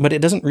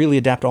it doesn't really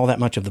adapt all that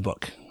much of the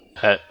book.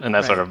 And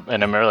that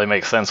and it really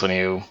makes sense when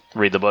you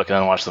read the book and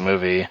then watch the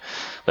movie,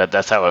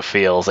 that's how it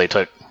feels. They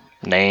took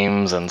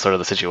names and sort of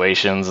the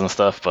situations and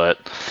stuff, but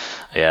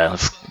yeah,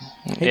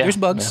 There's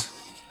bugs. Yeah.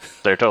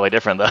 They're totally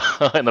different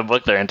though. In the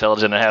book, they're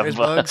intelligent and have There's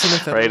bugs in the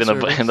Federal right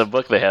Service. in the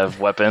book they have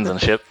weapons and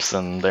ships,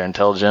 and they're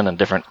intelligent and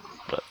different.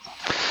 But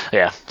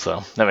yeah,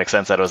 so that makes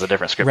sense that it was a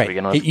different script to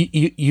begin with.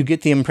 You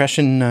get the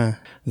impression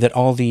that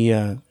all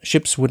the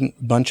ships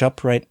wouldn't bunch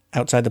up right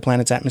outside the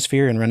planet's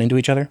atmosphere and run into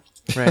each other.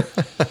 Right.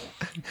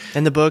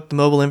 In the book, the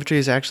mobile infantry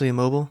is actually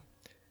immobile.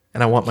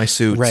 And I want my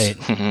suits. Right.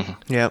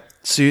 Yep.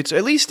 Suits.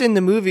 At least in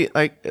the movie,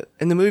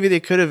 they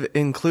could have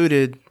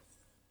included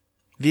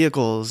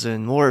vehicles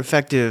and more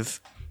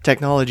effective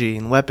technology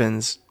and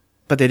weapons,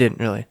 but they didn't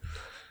really.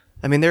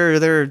 I mean,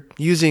 they're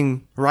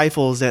using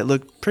rifles that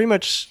look pretty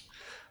much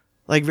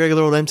like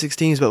regular old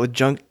M16s, but with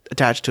junk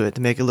attached to it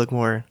to make it look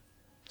more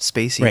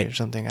spacey Right. or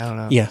something. I don't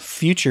know. Yeah,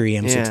 future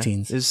Yeah,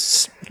 M16s.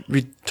 it's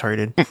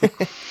retarded.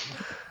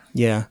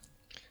 Yeah.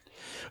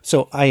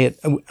 So I'm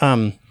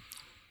going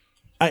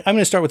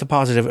to start with the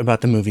positive about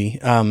the movie.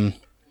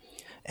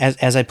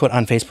 As I put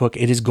on Facebook,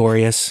 it is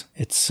glorious.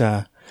 It's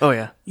Oh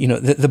yeah.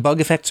 the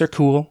bug effects are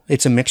cool.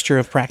 It's a mixture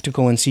of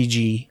practical and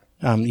CG.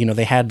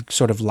 They had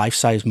sort of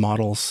life-size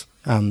models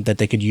that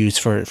they could use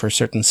for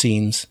certain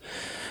scenes,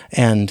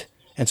 and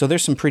so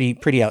there's some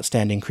pretty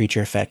outstanding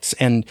creature effects.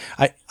 And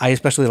I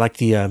especially like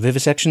the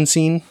vivisection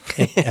scene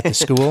at the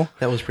school.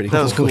 That was pretty cool.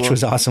 That was cool. Which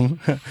was awesome.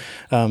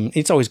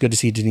 It's always good to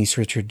see Denise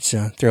Richards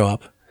throw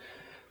up.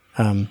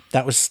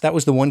 That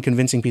was the one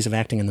convincing piece of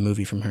acting in the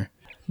movie from her.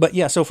 But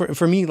yeah, so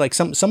for me, like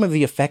some of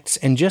the effects,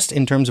 and just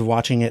in terms of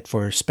watching it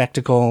for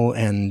spectacle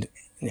and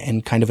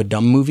kind of a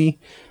dumb movie,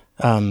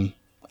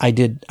 I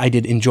did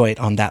enjoy it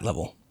on that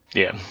level.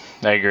 Yeah,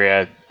 I agree.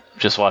 I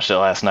just watched it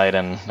last night,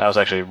 and I was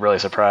actually really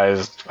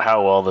surprised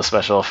how well the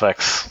special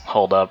effects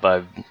hold up.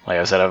 Like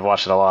I said, I've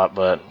watched it a lot,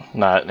 but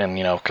not in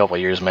a couple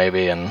of years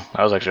maybe, and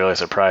I was actually really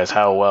surprised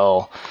how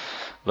well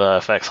the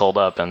effects hold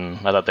up, and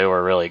I thought they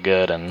were really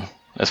good. And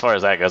as far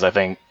as that goes, I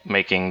think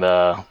making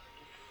the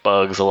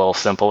bugs a little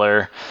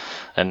simpler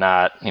and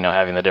not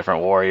having the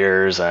different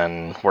warriors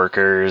and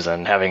workers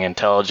and having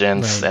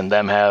intelligence Right. and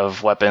them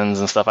have weapons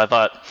and stuff, I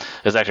thought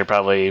it was actually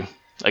probably,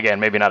 again,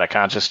 maybe not a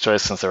conscious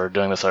choice since they were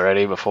doing this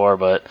already before,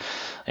 but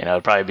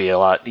it'd probably be a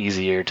lot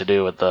easier to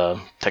do with the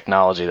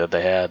technology that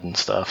they had and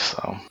stuff.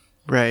 So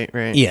Right.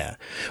 Yeah,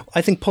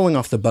 I think pulling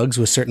off the bugs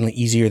was certainly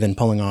easier than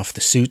pulling off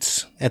the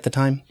suits at the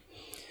time,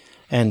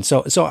 and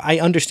so I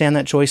understand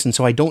that choice, and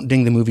so I don't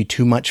ding the movie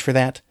too much for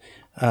that.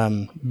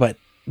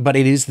 But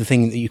it is the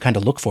thing that you kind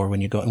of look for when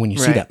you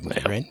see Right. that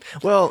movie, right?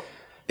 Well,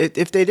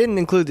 if they didn't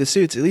include the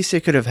suits, at least they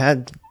could have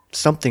had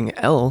something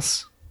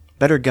else.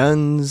 Better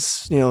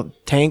guns,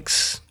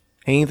 tanks,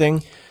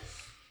 anything.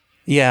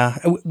 Yeah.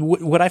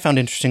 What I found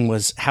interesting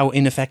was how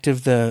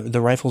ineffective the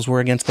rifles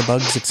were against the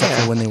bugs, except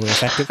for when they were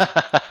effective.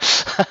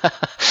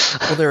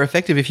 Well, they're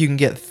effective if you can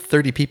get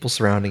 30 people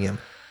surrounding him.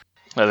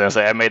 I was gonna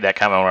say, I made that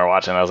comment when we were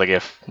watching. I was like,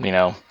 if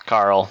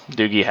Carl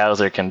Doogie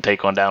Howser can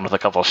take one down with a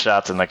couple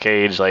shots in the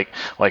cage, like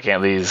why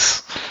can't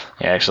these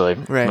actually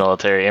Right.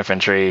 military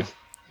infantry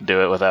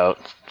do it without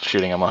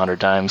shooting them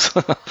 100 times?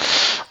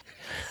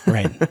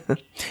 Right.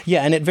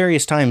 Yeah, and at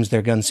various times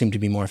their guns seem to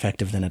be more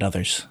effective than at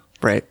others.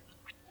 Right.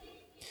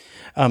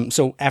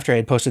 So after I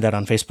had posted that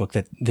on Facebook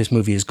that this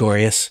movie is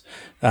glorious,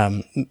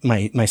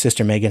 my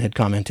sister Megan had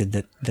commented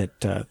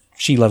that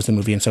she loves the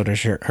movie, and so does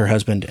her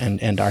husband,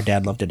 and our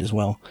dad loved it as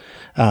well.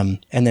 And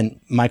then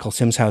Michael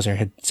Simshauser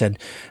had said,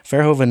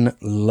 Verhoeven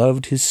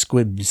loved his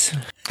squibs.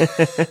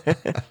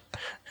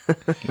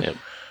 Yep.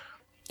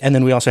 And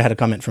then we also had a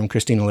comment from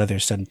Christina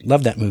Leathers, said,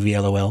 love that movie,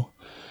 LOL.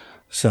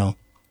 So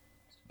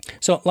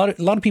a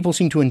lot of people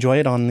seem to enjoy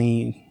it on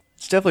the...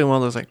 It's definitely one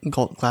of those like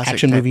cult classic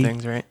Action type movie.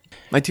 things, right?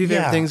 My two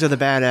favorite Yeah. things are the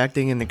bad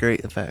acting and the great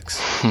effects.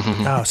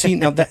 Oh, see,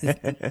 now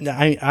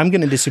I'm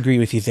going to disagree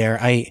with you there.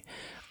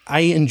 I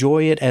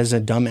enjoy it as a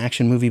dumb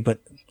action movie, but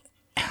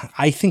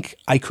I think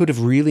I could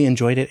have really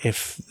enjoyed it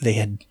if they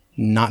had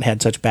not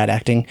had such bad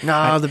acting.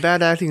 No, the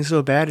bad acting is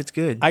so bad, it's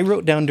good. I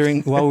wrote down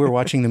while we were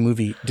watching the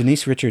movie,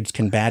 Denise Richards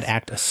can bad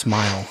act a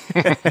smile.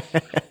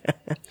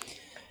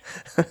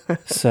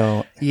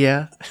 So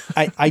yeah.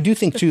 I do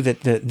think too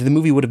that the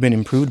movie would have been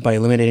improved by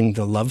eliminating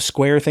the love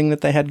square thing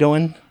that they had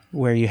going,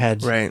 where you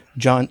had Right.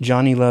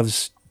 Johnny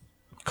loves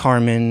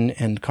Carmen,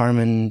 and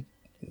Carmen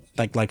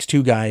likes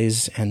two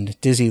guys, and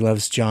Dizzy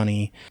loves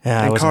Johnny. I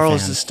And wasn't a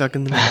Carl's fan. just stuck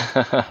in the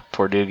middle.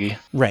 Poor Doogie.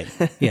 Right.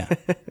 Yeah.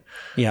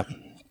 Yep.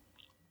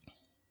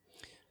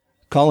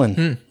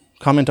 Colin,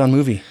 comment on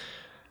movie.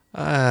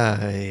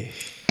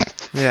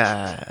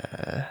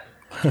 Yeah.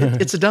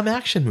 It's a dumb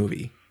action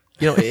movie.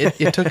 You know,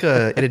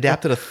 it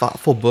adapted a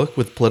thoughtful book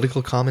with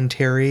political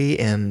commentary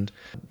and,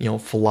 you know,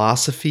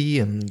 philosophy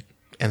and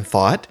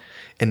thought,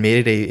 and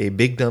made it a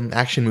big dumb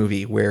action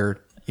movie where,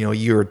 you know,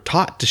 you're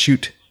taught to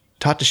shoot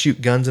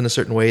guns in a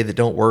certain way that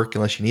don't work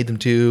unless you need them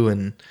to,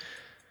 and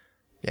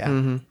yeah.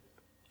 Mm-hmm.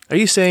 Are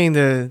you saying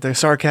the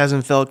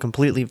sarcasm felt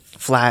completely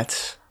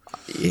flat?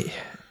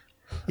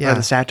 Yeah. Or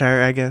the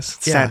satire, I guess.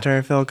 Yeah.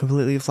 Satire felt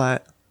completely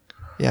flat.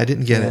 Yeah, I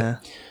didn't get Yeah.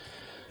 it.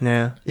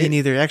 No, me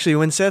neither. Actually,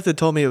 when Seth had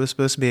told me it was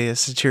supposed to be a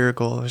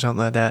satirical or something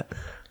like that,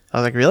 I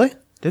was like, really?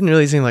 Didn't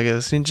really seem like it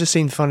was. It just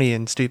seemed funny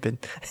and stupid.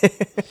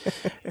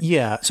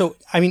 Yeah. So,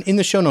 I mean, in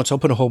the show notes, I'll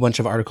put a whole bunch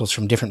of articles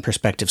from different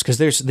perspectives, because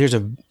there's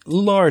a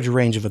large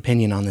range of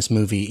opinion on this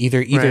movie. Either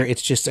Right.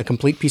 it's just a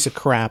complete piece of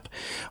crap,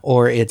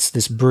 or it's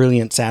this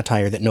brilliant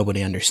satire that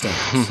nobody understands.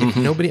 If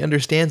nobody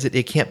understands it,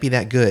 it can't be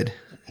that good.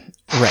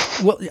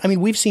 Right. Well, I mean,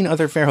 we've seen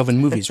other Verhoeven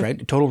movies,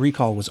 right? Total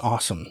Recall was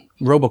awesome.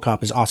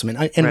 RoboCop is awesome, and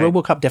Right.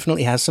 RoboCop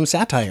definitely has some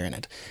satire in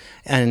it,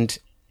 and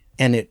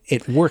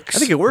it works. I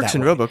think it works that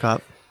in way.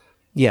 RoboCop.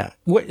 Yeah.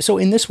 So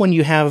in this one,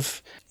 you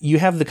have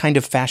the kind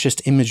of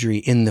fascist imagery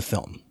in the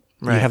film.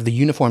 Right. You have the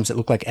uniforms that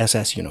look like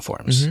SS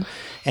uniforms,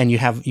 and you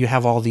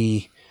have all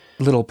the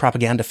little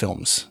propaganda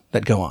films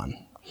that go on.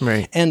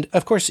 Right. And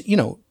of course, you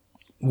know,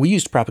 we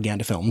used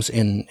propaganda films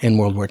in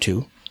World War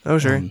II. Oh,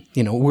 sure.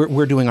 You know,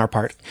 we're doing our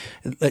part.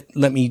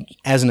 Let me,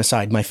 as an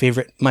aside, my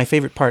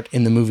favorite part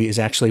in the movie is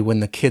actually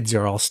when the kids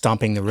are all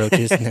stomping the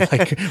roaches, and they're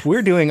like,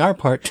 "We're doing our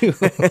part too."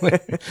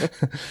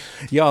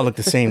 Y'all look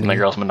the same. And the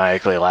girl's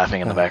maniacally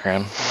laughing in the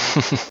background.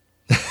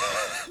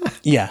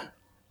 Yeah,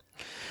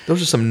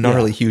 Those are some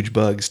gnarly, huge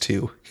bugs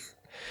too.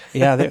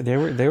 yeah, they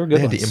were good They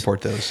had ones. to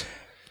import those.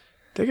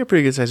 They get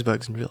pretty good sized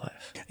bugs in real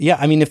life. Yeah,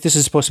 I mean, if this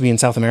is supposed to be in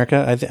South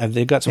America,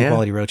 they've got some Yeah.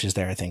 quality roaches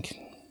there, I think.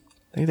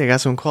 I think they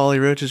got some quality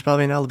roaches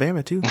probably in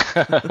Alabama, too.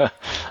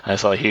 I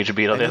saw a huge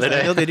beetle the other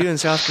I know day. they do in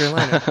South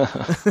Carolina.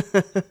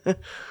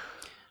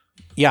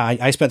 Yeah,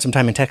 I spent some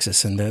time in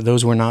Texas, and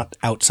those were not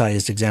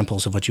outsized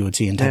examples of what you would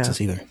see in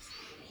Texas either.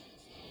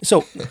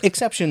 So,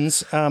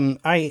 exceptions.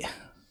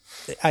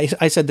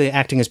 I said the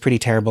acting is pretty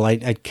terrible.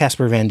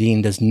 Casper Van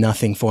Dien does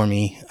nothing for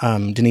me.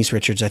 Denise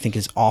Richards, I think,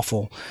 is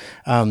awful.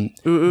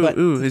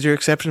 Ooh, is your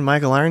exception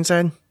Michael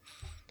Ironside?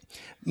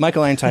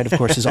 Michael Ironside, of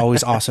course, is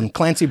always awesome.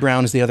 Clancy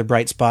Brown is the other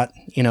bright spot.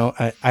 You know,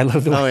 I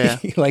love the way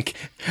he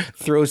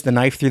throws the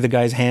knife through the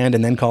guy's hand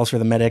and then calls for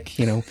the medic.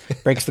 You know,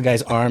 breaks the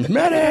guy's arm.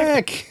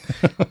 Medic.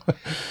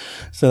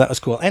 So that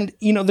was cool. And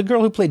you know, the girl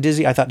who played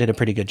Dizzy, I thought did a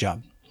pretty good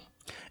job.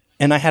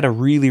 And I had a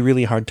really,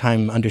 really hard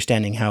time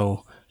understanding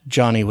how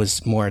Johnny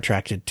was more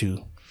attracted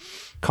to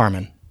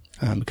Carmen,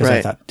 because I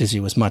Right. thought Dizzy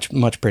was much,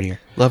 much prettier.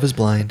 Love is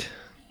blind.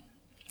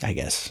 I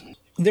guess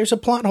there's a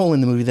plot hole in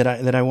the movie that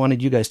I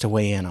wanted you guys to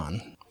weigh in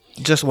on.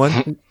 Just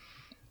one?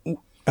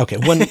 Okay,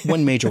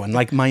 one major one,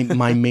 like my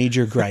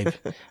major gripe.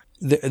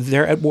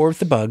 They're at war with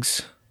the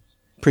bugs,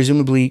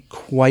 presumably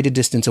quite a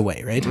distance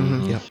away, right?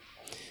 Yeah.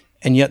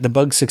 And yet the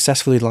bugs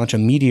successfully launch a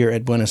meteor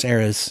at Buenos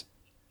Aires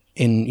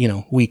in, you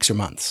know, weeks or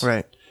months.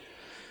 Right.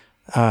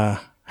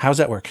 How's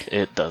that work?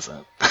 It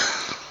doesn't.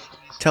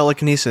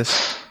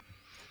 Telekinesis.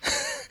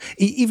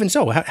 Even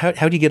so,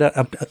 how do you get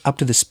up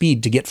to the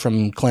speed to get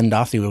from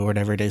Klendathu or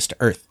whatever it is to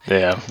Earth?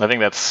 Yeah, I think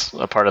that's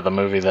a part of the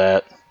movie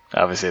that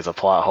obviously it's a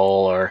plot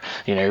hole, or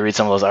you know, you read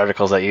some of those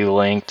articles that you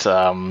linked.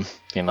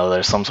 You know,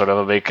 there's some sort of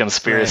a big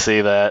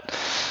conspiracy that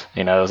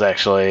you know it was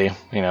actually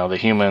the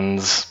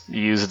humans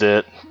used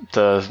it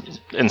to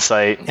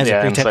incite As a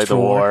pretext incite for the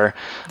war. war.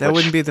 That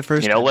wouldn't be the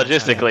first time that's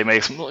Logistically it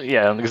makes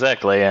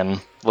exactly,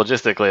 and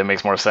logistically it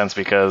makes more sense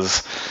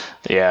because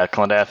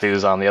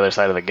Klendathu's on the other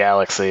side of the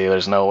galaxy.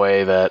 There's no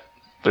way that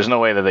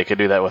they could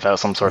do that without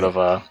some sort of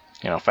a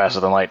faster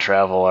than light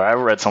travel. Or I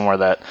read somewhere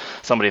that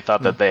somebody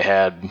thought that they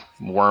had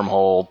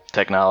wormhole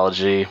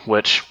technology,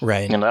 which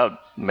Right. that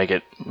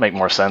would make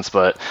more sense.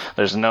 But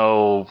there's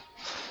no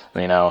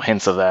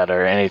hints of that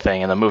or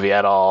anything in the movie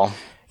at all.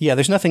 Yeah,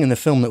 there's nothing in the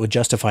film that would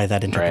justify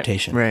that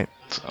interpretation. Right.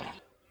 So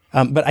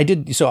But I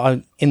did,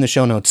 in the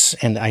show notes,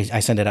 and I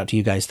sent it out to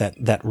you guys, that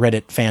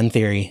Reddit fan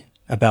theory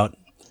about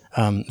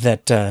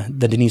that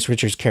the Denise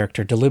Richards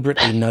character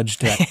deliberately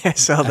nudged that I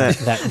saw that.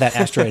 that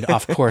asteroid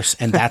off course,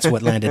 and that's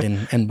what landed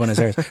in Buenos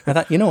Aires. I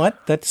thought, you know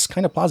what? That's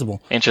kind of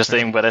plausible.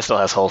 interesting, but it still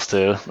has holes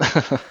too.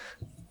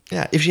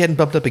 Yeah, if she hadn't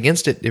bumped up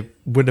against it, it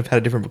wouldn't have had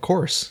a different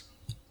course.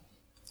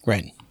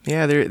 Right.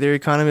 Yeah, their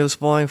economy was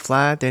falling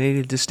flat. They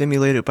needed to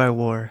stimulate it by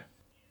war.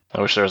 I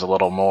wish there was a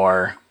little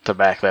more to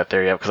back that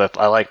theory up, because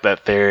I like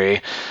that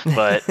theory.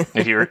 But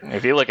if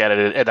you look at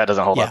it, that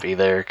doesn't hold Yeah. up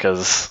either.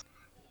 Because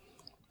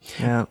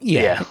Yeah.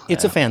 Yeah.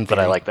 It's a fan theory. but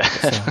I like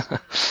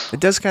that. It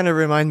does kind of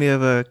remind me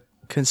of a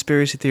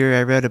conspiracy theory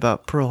I read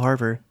about Pearl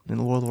Harbor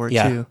in World War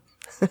Yeah. II.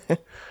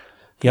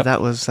 Yep. That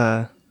was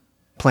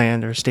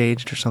planned or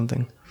staged or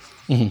something.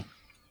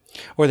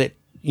 Or that,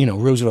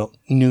 Roosevelt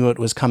knew it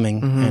was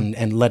coming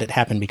and let it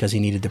happen because he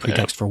needed the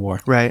pretext for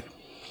war. Right.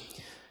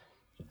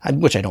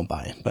 Which I don't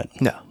buy, but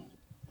No.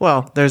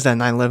 Well, there's that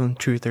 9/11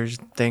 truthers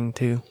thing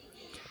too.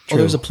 Oh,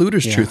 there's a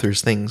Pluto's Yeah.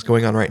 Truthers things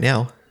going on right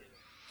now.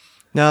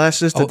 No, that's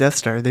just the Death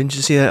Star. Didn't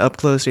you see that up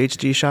close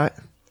HD shot?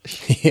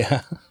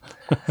 yeah.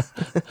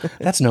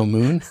 That's no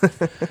moon.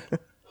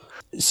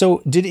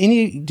 So did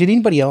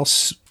anybody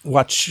else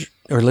watch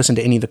or listen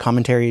to any of the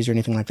commentaries or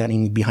anything like that,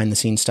 any behind the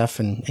scenes stuff,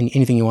 and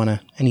anything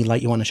any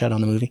light you want to shed on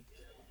the movie?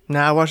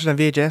 Nah, I watched it on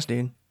VHS,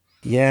 dude.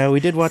 Yeah, we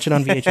did watch it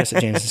on VHS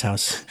at James's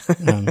house.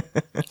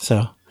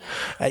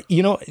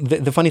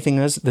 The funny thing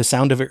is, the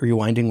sound of it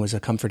rewinding was a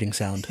comforting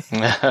sound.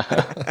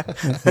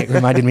 It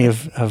reminded me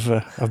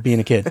of being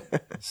a kid.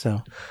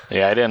 So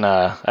Yeah, I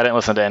didn't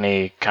listen to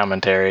any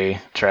commentary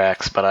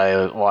tracks, but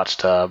I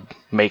watched a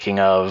making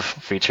of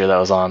feature that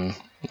was on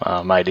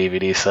my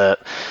DVD set,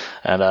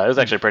 and it was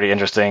actually pretty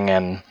interesting.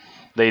 And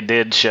they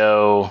did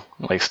show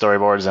like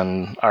storyboards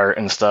and art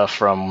and stuff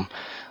from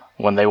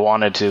when they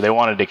wanted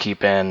to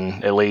keep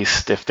in, at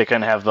least if they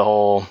couldn't have the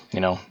whole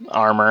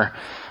armor,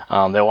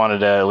 they wanted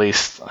to at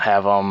least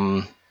have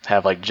them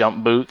have like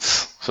jump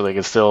boots so they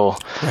could still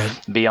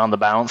be on the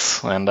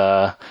bounce, and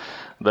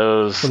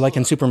those like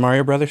in Super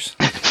Mario Brothers.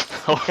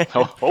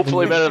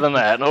 hopefully better than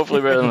that.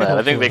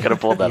 I think they could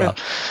have pulled that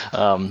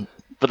off.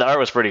 But the art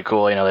was pretty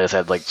cool. They just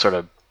had like sort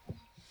of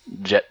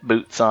jet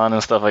boots on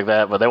and stuff like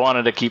that. But they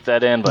wanted to keep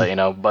that in.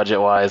 But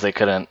budget wise, they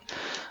couldn't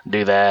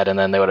do that, and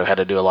then they would have had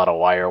to do a lot of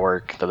wire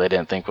work that they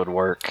didn't think would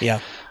work. Yeah.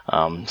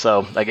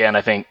 So again,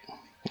 I think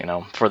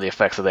for the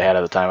effects that they had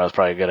at the time, it was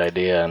probably a good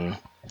idea. And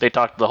they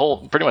talked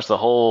pretty much the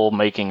whole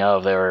making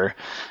of. They were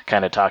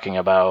kind of talking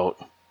about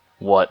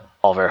what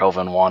Paul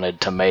Verhoeven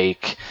wanted to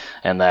make,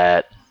 and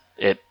that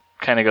it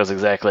kind of goes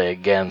exactly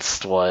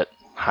against what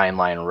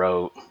Heinlein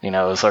wrote,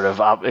 sort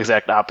of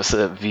exact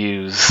opposite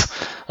views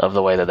of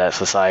the way that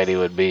society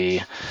would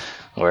be,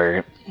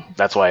 where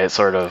that's why it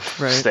sort of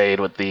stayed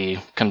with the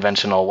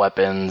conventional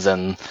weapons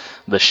and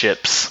the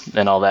ships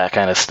and all that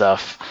kind of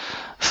stuff.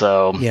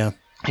 So Yeah.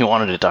 he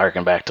wanted it to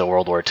harken back to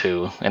World War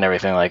II and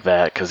everything like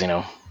that, because,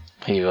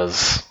 he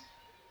was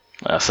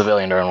a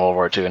civilian during World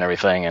War II and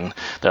everything, and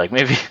they're like,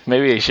 maybe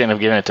they shouldn't have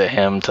given it to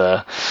him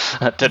to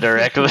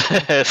direct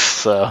this.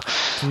 So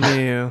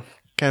New.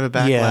 Kind of a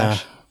backlash. Yeah.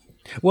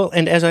 Well,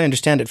 and as I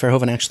understand it,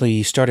 Verhoeven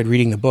actually started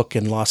reading the book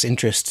and lost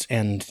interest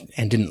and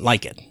didn't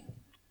like it.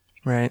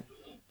 Right.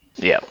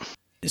 yeah.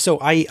 So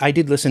I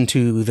did listen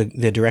to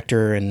the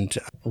director and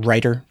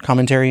writer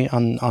commentary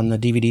on the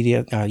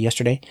DVD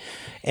yesterday,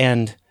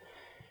 and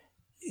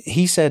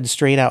he said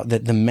straight out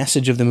that the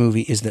message of the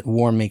movie is that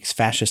war makes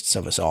fascists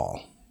of us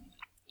all,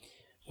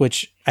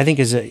 which I think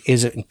is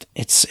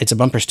a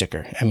bumper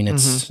sticker. I mean,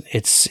 it's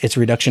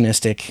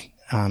reductionistic.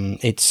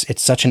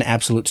 It's such an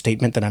absolute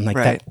statement that I'm like,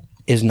 Right. that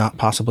is not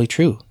possibly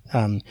true.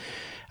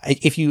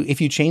 If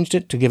you changed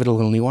it to give it a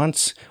little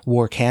nuance,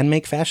 war can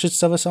make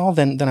fascists of us all,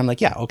 then I'm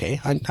like, yeah, okay,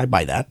 I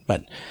buy that.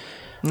 But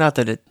Not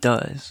that it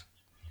does.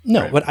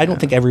 no, but I don't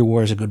think every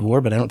war is a good war,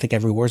 but I don't think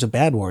every war is a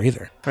bad war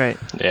either. Right.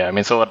 Yeah, I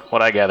mean, so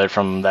what I gathered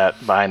from that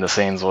behind the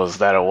scenes was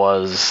that it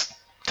was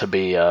to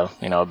be a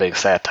big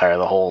satire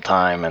the whole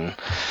time, and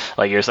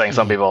like you're saying,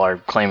 some people are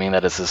claiming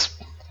that it's this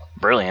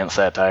brilliant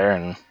satire,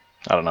 and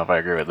I don't know if I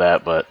agree with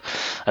that, but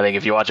I think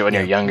if you watch it when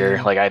you're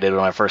younger, like I did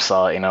when I first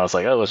saw it, it's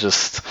like, oh, it was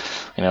just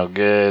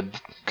good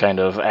kind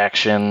of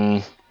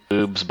action.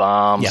 Boobs,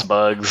 bombs, Yeah.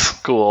 bugs,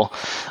 cool.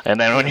 And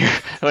then when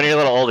you're a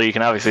little older, you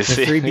can obviously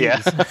see, three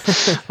yeah.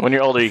 When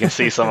you're older, you can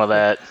see some of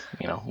that,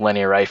 Leni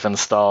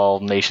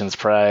Riefenstahl, Nation's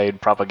Pride,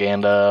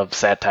 propaganda,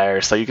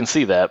 satire. So you can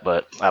see that,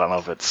 but I don't know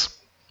if it's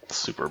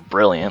super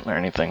brilliant or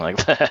anything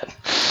like that.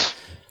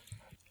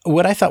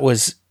 What I thought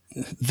was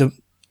the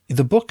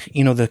book,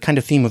 the kind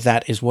of theme of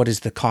that is what is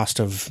the cost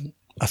of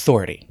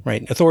authority,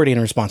 right? Authority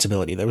and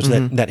responsibility. There was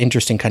that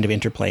interesting kind of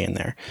interplay in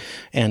there.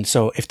 And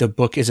so if the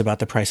book is about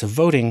the price of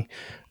voting,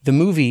 the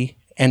movie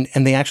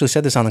And they actually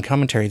said this on the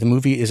commentary. The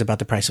movie is about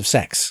the price of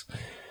sex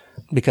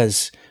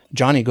because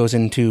Johnny goes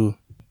into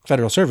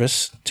federal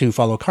service to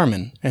follow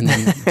Carmen, and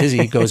then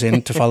Dizzy goes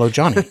in to follow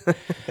Johnny.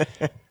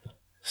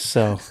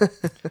 So,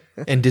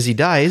 And Dizzy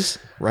dies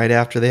right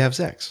after they have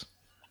sex.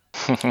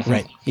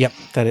 right. Yep.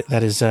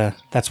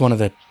 That's one of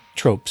the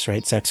tropes,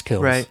 right? Sex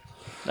kills. Right.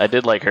 I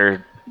did like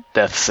her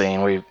death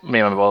scene. Me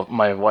and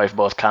my wife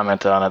both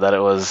commented on it that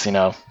it was,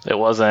 it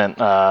wasn't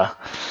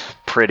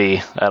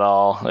pretty at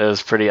all. It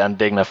was pretty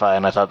undignified,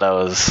 and I thought that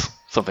was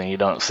something you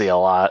don't see a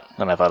lot.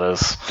 And I thought it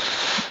was,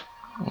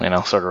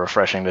 sort of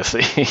refreshing to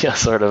see a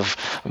sort of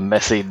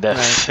messy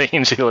death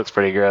scene. She looks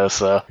pretty gross.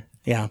 So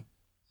Yeah.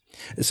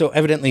 So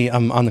evidently,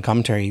 on the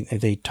commentary,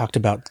 they talked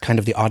about kind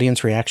of the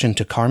audience reaction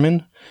to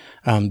Carmen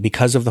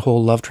because of the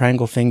whole love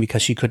triangle thing,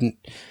 because she couldn't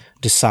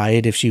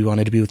decide if she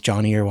wanted to be with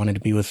Johnny or wanted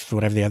to be with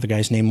whatever the other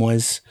guy's name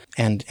was,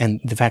 and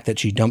the fact that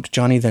she dumped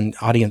Johnny, then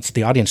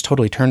the audience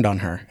totally turned on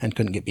her and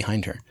couldn't get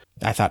behind her.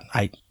 I thought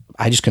I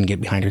just couldn't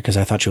get behind her because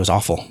I thought she was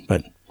awful.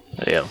 But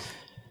yeah.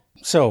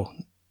 So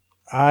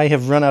I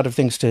have run out of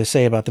things to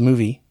say about the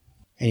movie.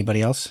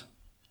 Anybody else?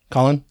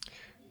 Colin?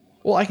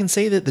 Well, I can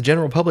say that the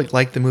general public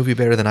liked the movie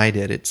better than I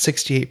did. It's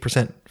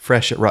 68%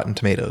 fresh at Rotten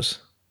Tomatoes.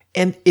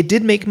 And it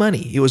did make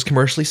money. It was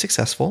commercially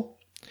successful.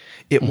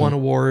 It won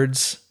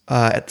awards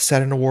at the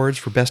Saturn Awards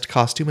for Best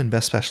Costume and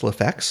Best Special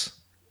Effects.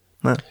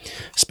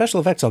 Special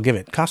effects, I'll give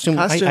it. Costume,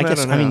 I guess,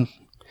 don't know. I mean...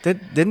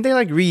 Didn't they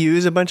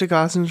reuse a bunch of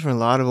costumes from a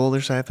lot of older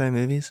sci-fi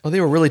movies? Well, they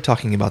were really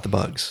talking about the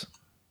bugs.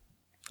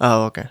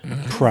 Oh, okay.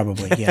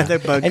 Probably, yeah. They're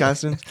bug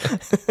costumes.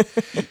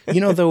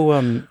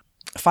 Though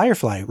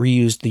Firefly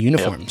reused the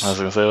uniforms. I was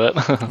going to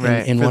say that.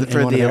 Right. in for one the, for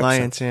of the their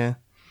Alliance, yeah.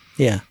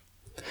 Yeah.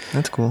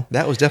 That's cool.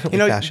 That was definitely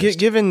fascist.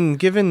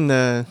 Given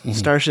the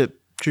Starship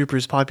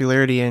Troopers'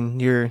 popularity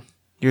and your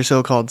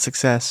so-called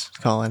success,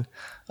 Colin,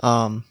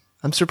 I'm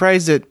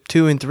surprised that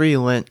 2 and 3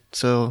 went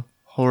so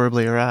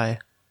horribly awry.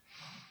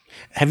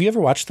 Have you ever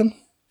watched them?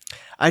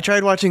 I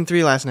tried watching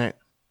 3 last night.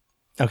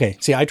 Okay.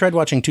 See, I tried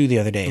watching 2 the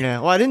other day. Yeah.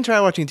 Well, I didn't try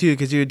watching 2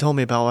 because you had told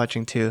me about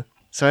watching 2.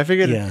 So I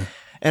figured... Yeah.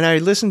 And I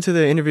listened to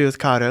the interview with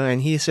Kato,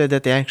 and he said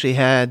that they actually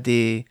had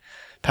the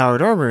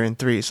powered armor in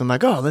 3. So I'm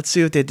like, let's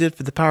see what they did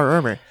for the powered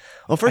armor.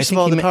 Well, first of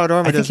all, the powered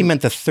armor I think he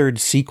meant the third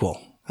sequel.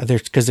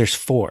 Because there's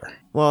 4.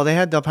 Well, they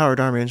had the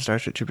powered armor in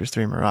Starship Troopers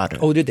 3 Marauder.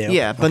 Oh, did they? Okay.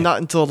 Yeah, but not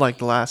until the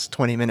last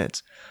 20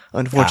 minutes,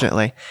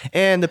 unfortunately.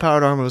 And the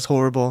powered armor was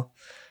horrible.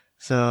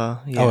 So,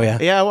 yeah. Oh, yeah?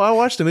 Yeah, well, I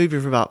watched the movie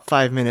for about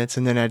 5 minutes,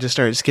 and then I just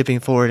started skipping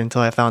forward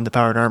until I found the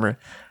powered armor.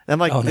 And I'm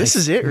like, Oh, this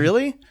nice. is it,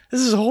 really? This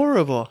is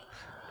horrible.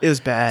 It was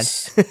bad.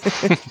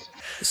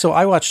 So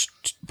I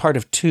watched part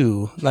of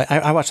 2. Like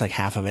I watched like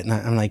half of it, and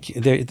I'm like,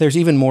 there's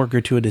even more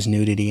gratuitous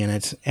nudity in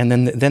it. And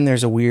then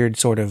there's a weird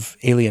sort of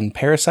alien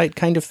parasite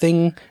kind of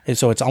thing. And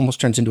so it almost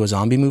turns into a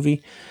zombie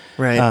movie.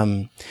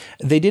 Right.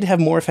 They did have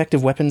more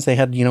effective weapons. They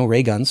had,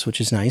 ray guns,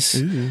 which is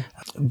nice.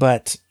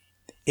 But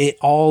it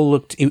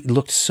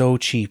looked so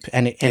cheap,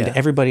 and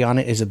everybody on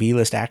it is a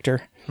B-list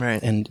actor.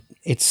 Right. And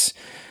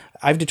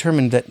I've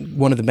determined that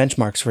one of the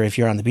benchmarks for if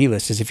you're on the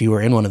B-list is if you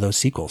were in one of those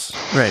sequels.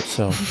 Right.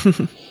 So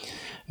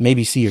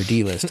maybe C or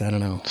D list. I don't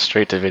know.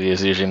 Straight to video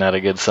is usually not a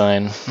good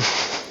sign.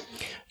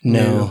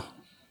 No.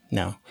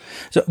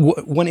 So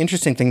one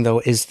interesting thing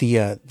though is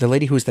the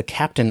lady who is the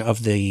captain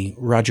of the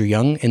Roger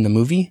Young in the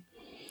movie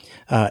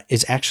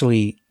is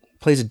actually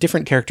plays a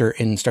different character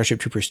in Starship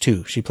Troopers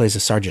 2. She plays a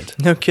sergeant.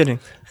 No kidding.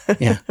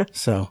 Yeah.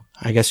 So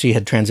I guess she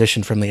had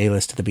transitioned from the A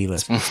list to the B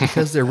list.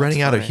 Because they're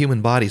running out of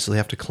human bodies, so they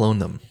have to clone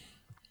them.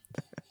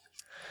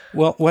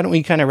 Well, why don't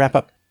we kind of wrap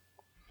up?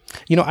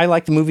 I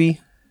like the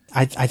movie.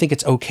 I think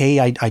it's okay.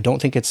 I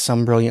don't think it's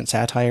some brilliant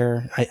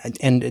satire.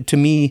 And to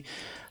me,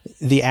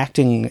 the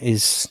acting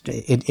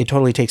it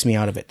totally takes me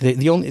out of it.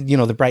 The only,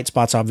 the bright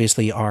spots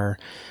obviously are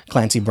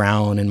Clancy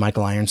Brown and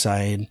Michael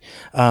Ironside.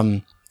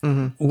 One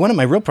of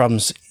my real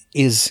problems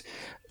is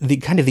the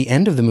kind of the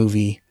end of the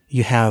movie.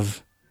 You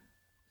have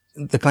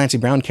the Clancy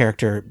Brown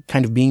character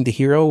kind of being the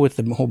hero with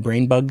the whole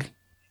brain bug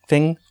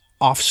thing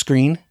off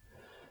screen,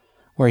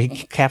 where he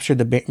captured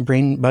the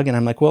brain bug, and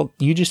I'm like, well,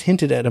 you just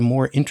hinted at a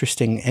more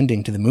interesting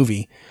ending to the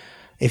movie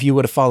if you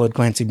would have followed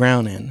Clancy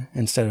Brown in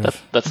instead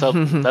of. That's how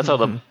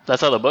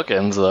the book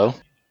ends, though.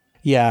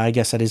 Yeah, I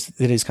guess it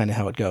is kind of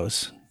how it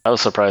goes. I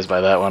was surprised by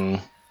that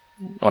when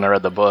I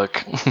read the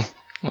book. It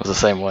was the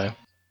same way.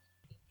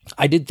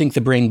 I did think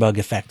the brain bug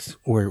effects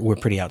were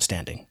pretty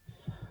outstanding.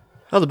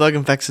 Oh, the bug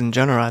effects in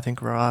general, I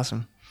think, were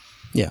awesome.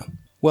 Yeah.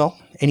 Well,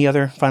 any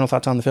other final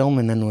thoughts on the film,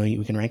 and then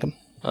we can rank them?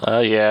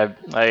 Yeah,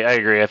 I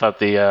agree. I thought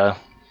the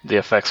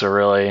effects are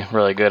really,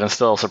 really good and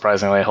still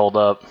surprisingly hold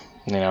up,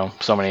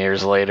 so many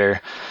years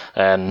later.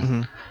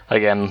 And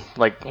again,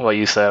 like what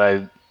you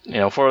said,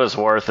 for what it's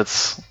worth,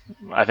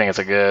 I think it's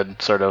a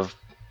good sort of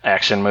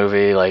action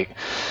movie. Like,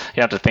 you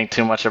don't have to think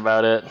too much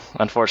about it,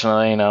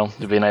 unfortunately.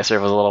 It'd be nicer if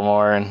there was a little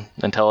more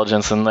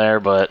intelligence in there,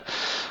 but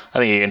I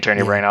think you can turn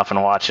your brain off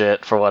and watch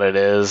it for what it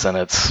is, and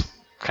it's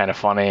kind of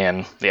funny.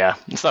 And yeah,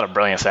 it's not a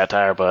brilliant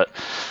satire, but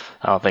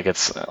I don't think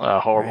it's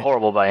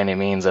horrible by any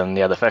means. And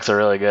yeah, the effects are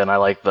really good, and I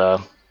like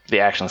the the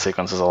action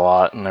sequences a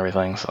lot and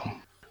everything. So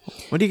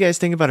What do you guys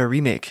think about a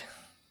remake?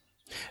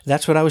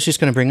 That's what I was just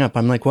going to bring up.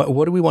 I'm like,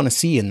 what do we want to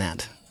see in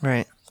that?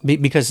 Right.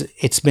 Because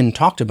it's been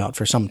talked about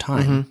for some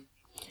time.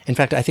 In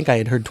fact, I think I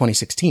had heard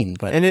 2016,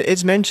 but And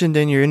it's mentioned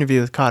in your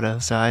interview with Kata,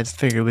 so I just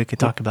figured we could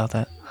talk about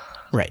that.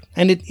 right.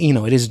 And it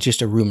is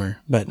just a rumor,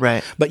 but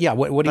Right. But yeah,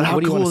 what do But you how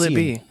what do you cool want to would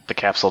see? it be the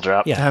capsule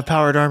drop. Yeah. to have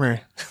powered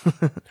armor?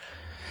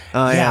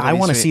 Oh, Yeah, that'd I be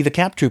want to sweet. see the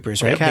cap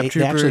troopers, right? Cap They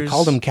actually troopers.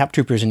 called them cap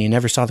troopers, and you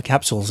never saw the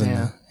capsules in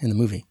Yeah. the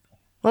movie.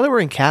 Well, they were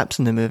in caps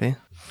in the movie.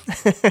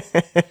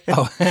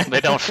 They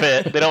don't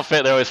fit. They don't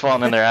fit. They're always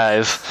falling in their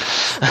eyes.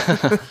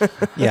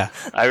 Yeah,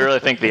 I really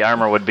think the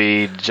armor would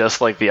be just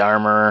like the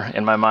armor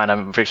in my mind.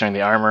 I'm picturing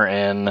the armor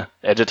in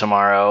Edge of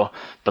Tomorrow,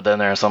 but then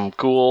there's some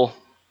cool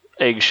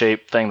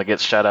egg-shaped thing that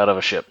gets shot out of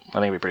a ship. I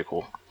think it'd be pretty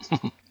cool.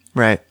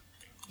 Right.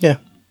 yeah,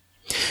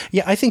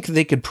 yeah. I think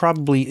they could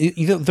probably.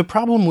 The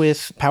problem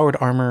with powered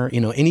armor,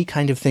 any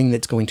kind of thing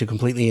that's going to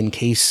completely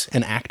encase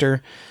an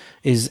actor,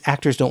 is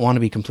actors don't want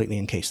to be completely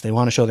encased. They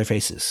want to show their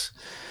faces.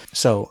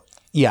 So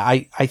yeah,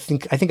 I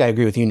think I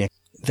agree with you, Nick,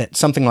 that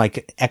something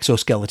like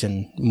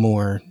exoskeleton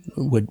more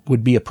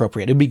would be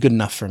appropriate. It'd be good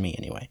enough for me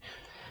anyway.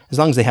 As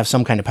long as they have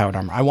some kind of powered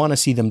armor. I want to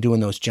see them doing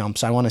those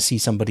jumps. I want to see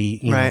somebody,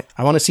 Right.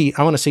 I want to see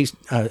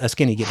a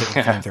skinny get hit with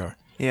a flamethrower.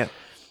 Yeah.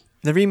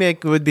 The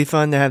remake would be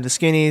fun to have the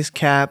skinnies,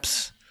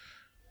 caps,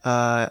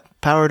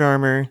 powered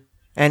armor,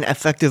 and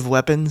effective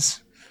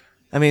weapons.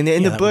 I mean,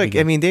 in the that would be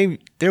book, good.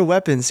 their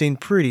weapons seem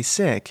pretty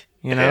sick,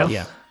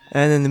 Yeah.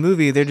 And in the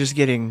movie, they're just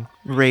getting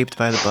raped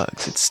by the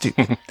bugs. It's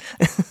stupid.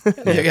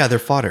 Yeah, they're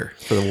fodder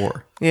for the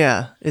war.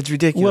 Yeah, it's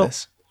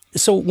ridiculous.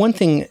 So one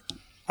thing,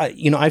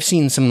 I've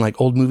seen some like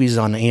old movies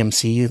on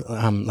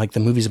AMC, like the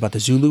movies about the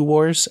Zulu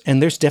Wars,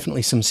 and there's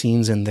definitely some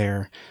scenes in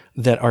there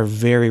that are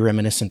very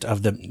reminiscent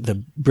of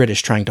the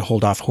British trying to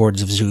hold off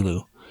hordes of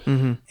Zulu.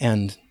 Mm-hmm.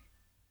 And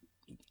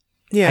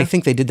Yeah, I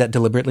think they did that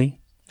deliberately.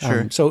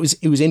 Sure. So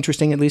it was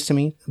interesting, at least to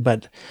me.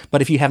 But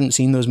if you haven't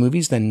seen those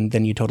movies, then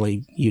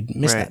you'd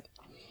miss Right. that.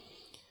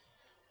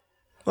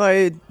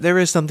 Well, there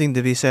is something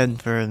to be said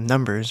for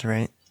numbers,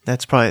 right?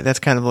 That's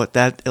kind of what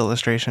that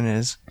illustration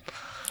is.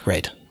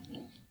 Right.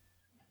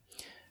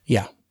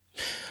 Yeah.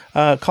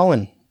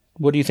 Colin,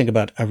 what do you think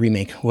about a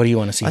remake? What do you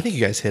want to see? I think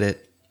you guys hit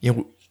it.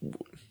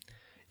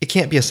 It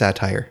can't be a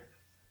satire.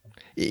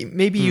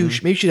 Maybe you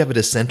should have a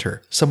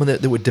dissenter, someone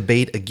that would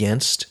debate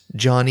against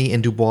Johnny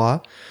and Dubois.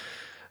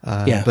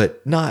 Yeah.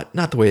 But not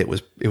the way it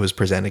was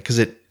presented, because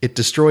it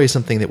destroys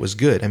something that was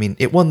good. I mean,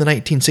 it won the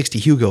 1960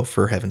 Hugo,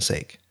 for heaven's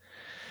sake.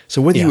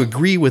 So whether you Yeah.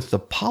 agree with the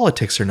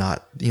politics or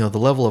not, the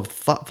level of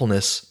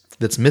thoughtfulness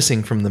that's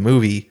missing from the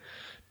movie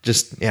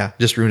just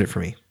ruined it for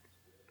me.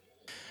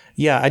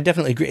 Yeah, I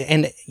definitely agree.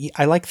 And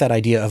I like that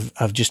idea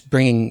of just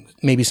bringing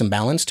maybe some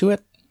balance to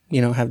it,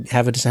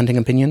 have a dissenting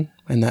opinion,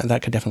 and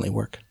that could definitely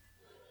work.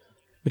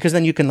 Because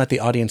then you can let the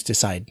audience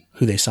decide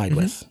who they side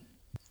with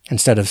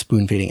instead of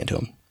spoon feeding it to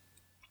them.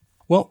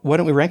 Well, why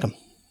don't we rank them?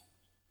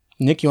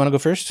 Nick, you want to go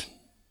first?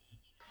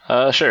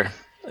 Sure.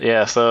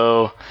 Yeah,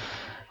 so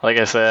like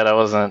I said, I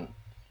wasn't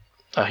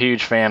a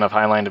huge fan of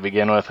Heinlein to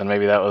begin with, and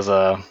maybe that was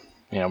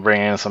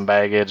bringing in some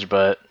baggage,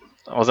 but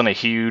I wasn't a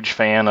huge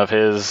fan of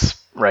his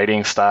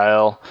writing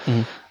style,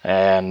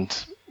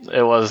 and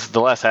it was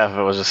the last half of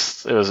it was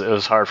just it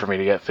was hard for me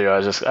to get through.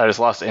 I just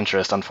lost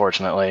interest,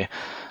 unfortunately.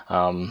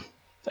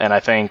 And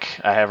I think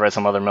I have read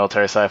some other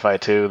military sci-fi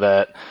too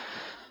that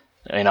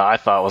I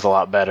thought was a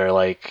lot better,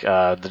 like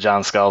the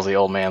John Scalzi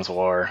Old Man's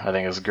War. I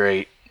think is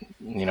great,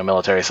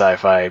 military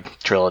sci-fi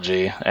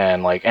trilogy,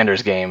 and like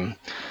Ender's Game.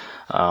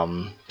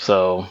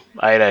 So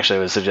I actually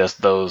would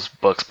suggest those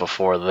books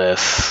before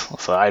this.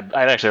 So I'd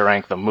actually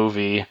rank the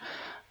movie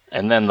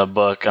and then the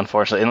book,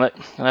 unfortunately. And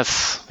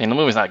that's the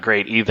movie's not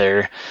great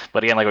either.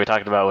 But again, like we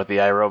talked about with the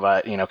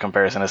iRobot,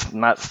 comparison, it's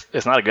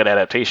not a good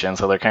adaptation.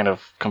 So they're kind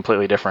of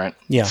completely different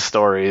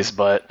stories.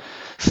 But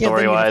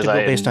story-wise, go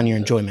based on your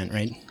enjoyment,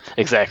 right?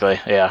 Exactly,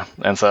 yeah.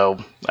 And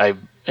so I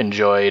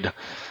enjoyed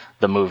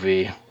the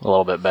movie a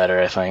little bit better,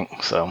 I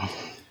think. So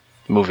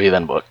movie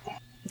then book.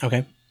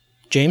 Okay.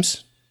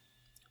 James?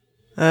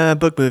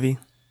 Book movie.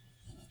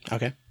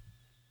 Okay.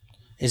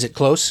 Is it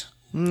close?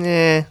 Nah,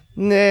 I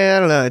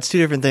don't know. It's two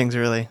different things,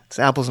 really. It's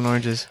apples and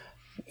oranges.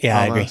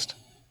 Yeah, Almost.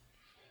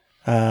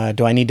 I agree.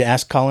 Do I need to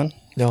ask Colin?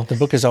 No. The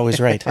book is always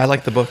right. I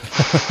like the book.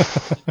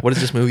 What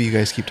is this movie you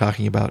guys keep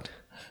talking about?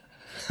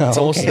 It's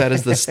almost as bad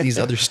as these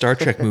other Star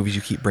Trek movies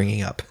you keep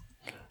bringing up.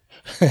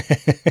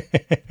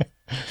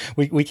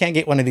 We can't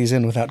get one of these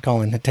in without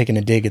Colin taking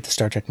a dig at the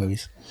Star Trek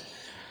movies.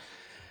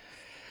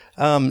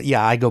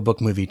 Yeah, I go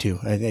book movie too.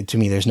 To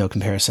me, there's no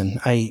comparison.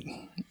 I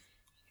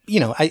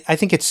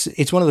think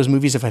it's one of those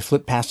movies. If I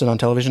flip past it on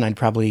television, I'd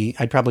probably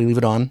leave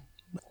it on.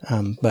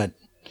 But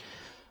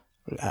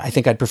I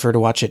think I'd prefer to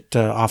watch it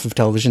off of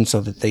television so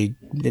that they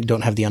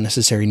don't have the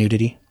unnecessary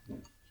nudity.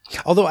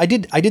 Although I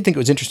did think it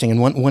was interesting, and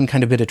one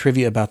kind of bit of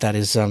trivia about that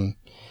is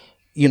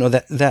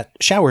that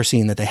shower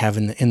scene that they have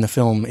in the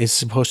film is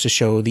supposed to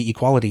show the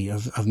equality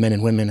of men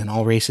and women and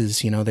all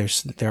races.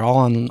 They're all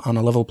on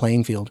a level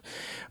playing field.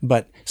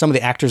 But some of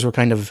the actors were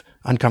kind of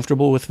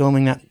uncomfortable with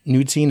filming that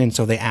nude scene, and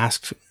so they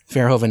asked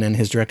Verhoeven and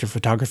his director of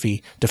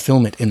photography to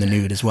film it in the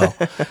nude as well,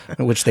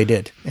 which they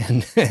did.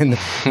 And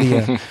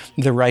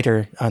the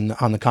writer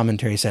on the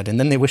commentary said, and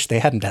then they wished they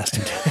hadn't asked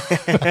him to.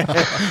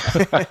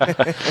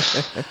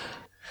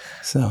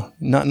 So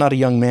not a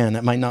young man.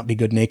 That might not be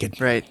good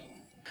naked. Right.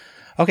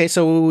 Okay,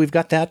 so we've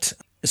got that.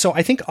 So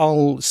I think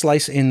I'll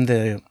slice in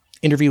the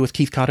interview with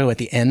Keith Cotto at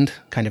the end,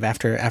 kind of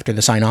after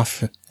the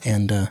sign-off,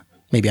 and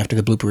maybe after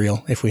the blooper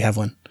reel, if we have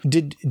one.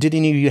 Did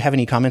any of you have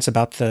any comments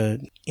about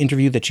the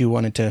interview that you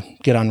wanted to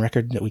get on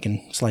record that we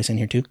can slice in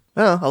here too?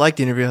 Oh, I liked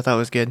the interview. I thought it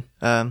was good.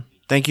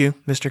 Thank you,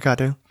 Mr.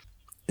 Cotto.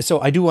 So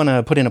I do want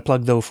to put in a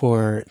plug, though,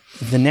 for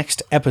the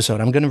next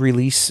episode. I'm going to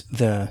release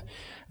the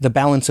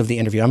balance of the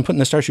interview. I'm putting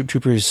the Starship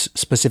Troopers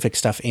specific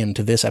stuff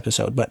into this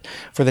episode, but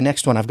for the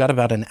next one, I've got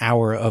about an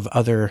hour of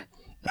other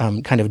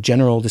kind of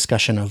general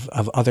discussion of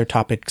other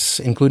topics,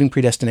 including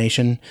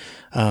predestination,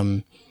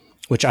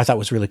 which I thought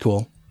was really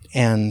cool,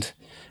 and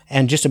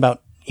just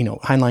about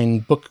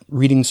Heinlein book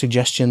reading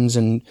suggestions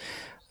and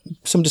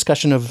some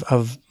discussion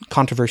of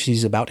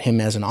controversies about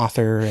him as an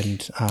author,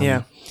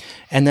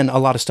 and then a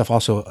lot of stuff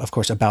also, of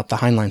course, about the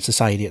Heinlein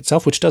Society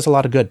itself, which does a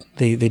lot of good.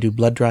 They do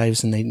blood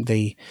drives, and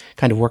they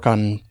kind of work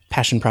on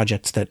passion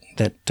projects that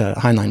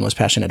Heinlein was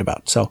passionate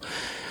about. So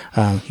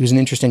he was an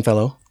interesting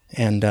fellow,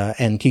 and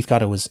Keith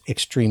Cotto was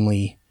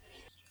extremely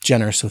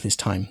generous with his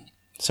time.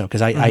 So,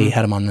 because I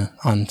had him on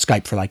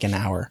Skype for like an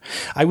hour.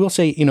 I will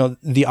say,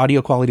 the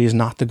audio quality is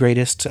not the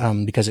greatest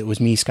because it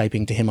was me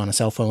Skyping to him on a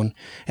cell phone,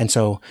 and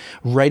so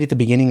right at the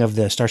beginning of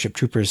the Starship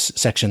Troopers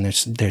section,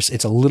 it's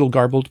a little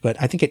garbled,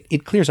 but I think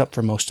it clears up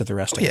for most of the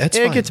rest of it. Yeah, it's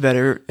fine. It gets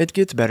better. It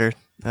gets better.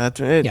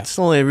 It's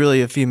only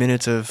really a few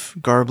minutes of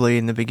garbly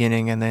in the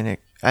beginning, and then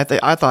I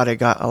thought it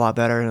got a lot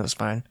better, and it was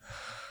fine.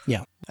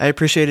 Yeah, I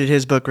appreciated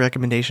his book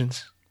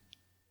recommendations.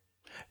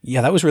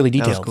 Yeah, that was really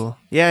detailed. That was cool.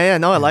 Yeah.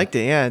 No, I liked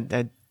it.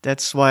 Yeah.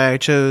 That's why I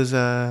chose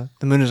The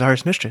Moon is Our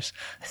Mistress.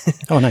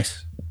 Oh,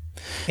 nice.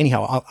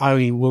 Anyhow,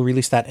 I will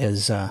release that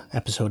as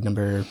episode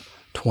number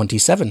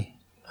 27.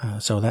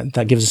 So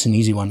that gives us an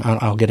easy one.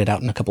 I'll get it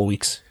out in a couple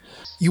weeks.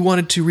 You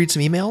wanted to read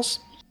some emails?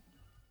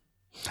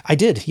 I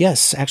did,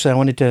 yes. Actually, I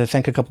wanted to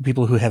thank a couple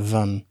people who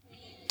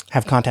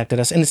have contacted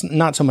us. And it's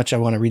not so much I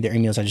want to read their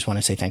emails. I just want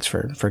to say thanks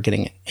for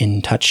getting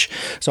in touch.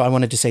 So I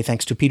wanted to say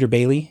thanks to Peter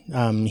Bailey.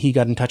 He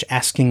got in touch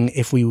asking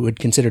if we would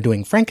consider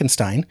doing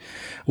Frankenstein,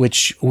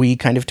 which we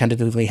kind of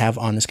tentatively have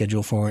on the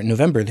schedule for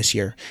November this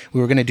year. We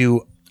were going to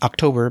do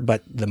October,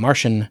 but The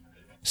Martian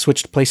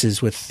switched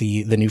places with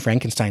the new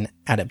Frankenstein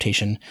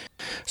adaptation.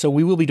 So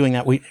we will be doing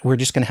that. We're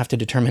just going to have to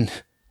determine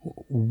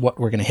what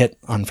we're going to hit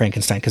on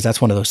Frankenstein, because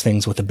that's one of those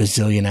things with a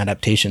bazillion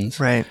adaptations.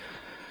 Right.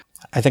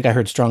 I think I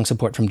heard strong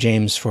support from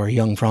James for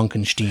Young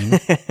Frankenstein.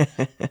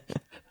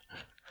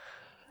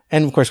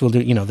 And of course we'll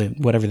do,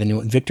 whatever the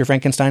new Victor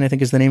Frankenstein, I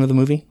think is the name of the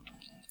movie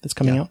that's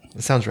coming out.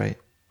 That sounds right.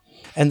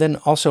 And then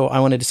also I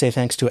wanted to say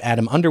thanks to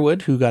Adam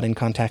Underwood, who got in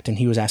contact, and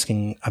he was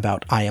asking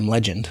about I Am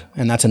Legend.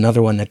 And that's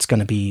another one that's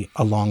going to be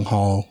a long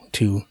haul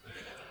to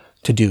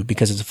do,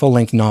 because it's a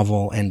full-length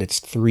novel and it's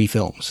 3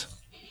 films.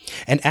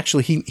 And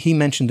actually he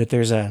mentioned that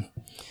there's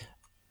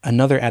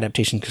another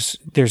adaptation, because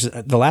there's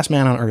The Last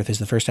Man on Earth is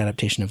the first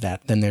adaptation of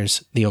that. Then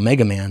there's The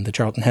Omega Man, the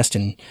Charlton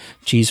Heston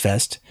cheese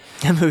fest.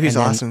 That movie's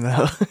awesome,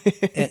 though.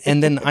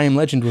 And then I Am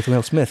Legend with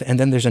Will Smith. And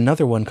then there's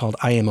another one called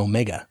I Am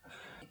Omega.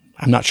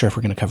 I'm not sure if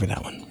we're going to cover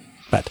that one.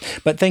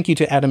 But thank you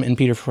to Adam and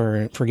Peter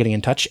for getting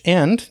in touch.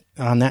 And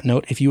on that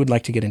note, if you would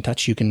like to get in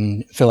touch, you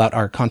can fill out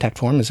our contact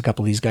form, as a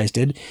couple of these guys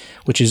did,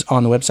 which is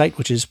on the website,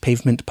 which is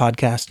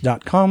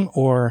pavementpodcast.com,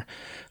 or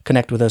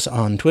connect with us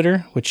on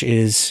Twitter, which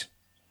is,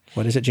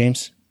 what is it,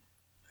 James?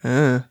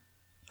 I'm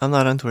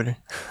not on Twitter.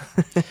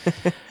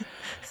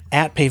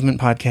 At Pavement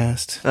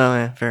Podcast. Oh,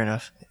 yeah, fair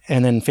enough.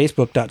 And then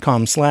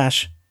Facebook.com/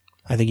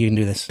 I think you can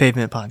do this.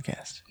 Pavement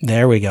Podcast.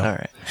 There we go. All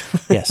right.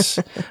 Yes.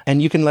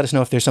 And you can let us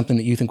know if there's something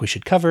that you think we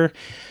should cover,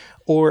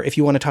 or if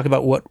you want to talk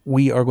about what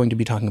we are going to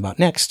be talking about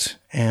next,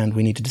 and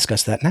we need to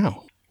discuss that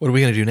now. What are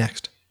we going to do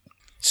next?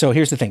 So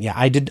here's the thing. Yeah,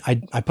 I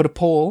put a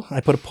poll.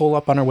 I put a poll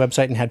up on our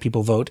website and had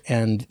people vote,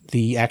 and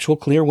the actual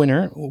clear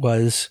winner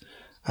was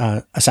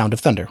A Sound of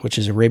Thunder, which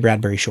is a Ray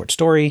Bradbury short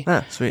story.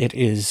 Ah, sweet. It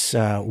is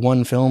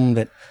one film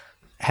that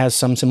has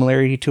some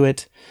similarity to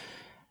it,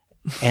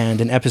 and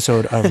an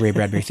episode of Ray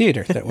Bradbury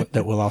Theater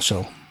that we'll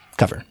also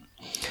cover.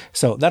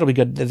 So that'll be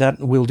good.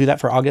 We'll do that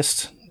for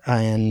August,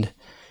 and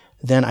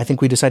then I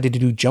think we decided to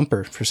do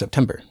Jumper for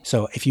September.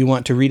 So if you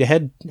want to read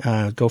ahead,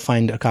 go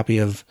find a copy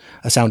of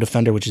A Sound of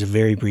Thunder, which is a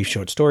very brief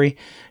short story,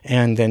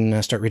 and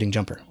then start reading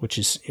Jumper, which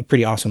is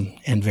pretty awesome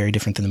and very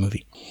different than the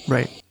movie.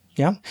 Right.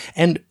 Yeah.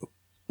 And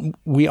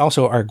we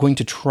also are going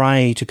to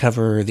try to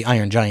cover The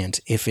Iron Giant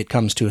if it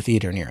comes to a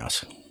theater near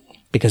us,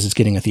 because it's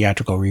getting a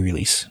theatrical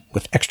re-release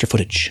with extra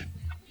footage.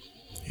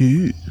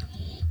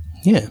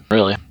 Yeah.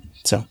 Really?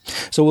 So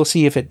we'll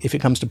see if it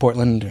comes to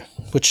Portland,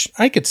 which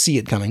I could see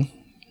it coming.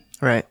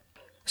 Right.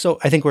 So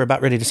I think we're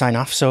about ready to sign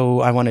off. So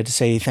I wanted to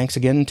say thanks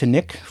again to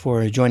Nick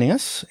for joining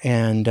us.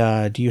 And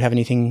do you have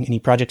any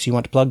projects you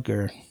want to plug?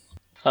 Or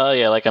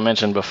Yeah, like I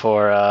mentioned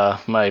before,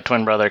 my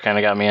twin brother kind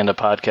of got me into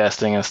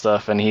podcasting and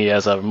stuff, and he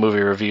has a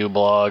movie review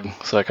blog,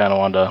 so I kind of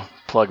wanted to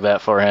plug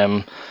that for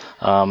him.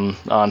 On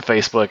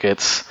Facebook,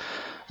 it's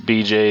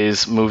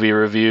BJ's Movie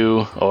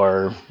Review,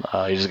 or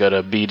you just go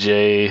to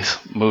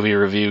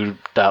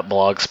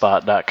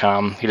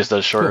bjsmoviereview.blogspot.com. He just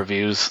does short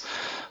reviews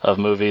of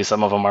movies.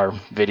 Some of them are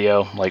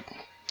video, like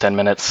 10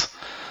 minutes.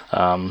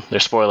 They're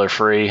spoiler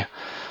free,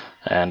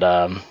 and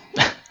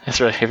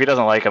it's really, if he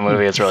doesn't like a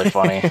movie, it's really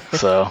funny.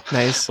 So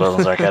Nice. those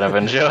ones I kind of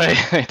enjoy.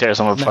 He tears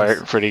them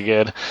apart pretty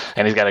good,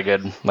 and he's got a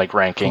good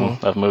ranking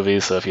of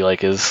movies. So if you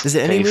like his, Is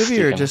it any taste,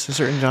 movie you or can just a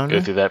certain genre?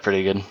 go through that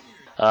pretty good.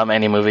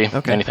 Any movie,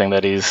 anything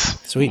that he's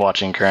Sweet.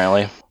 watching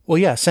currently. well,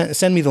 yeah,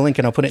 send me the link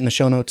and I'll put it in the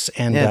show notes,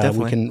 and Yeah, we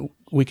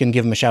definitely. can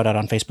give him a shout out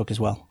on Facebook as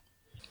well.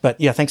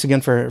 But yeah, thanks again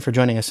for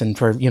joining us and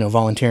for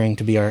volunteering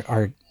to be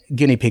our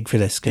guinea pig for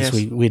this,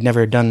 because Yes. we'd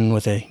never done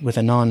with a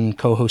non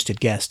co-hosted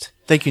guest.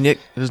 Thank you, Nick.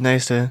 It was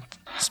nice to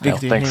speak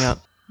with you and thanks. hang out.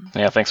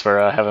 Yeah, thanks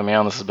for having me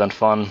on. This has been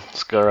fun.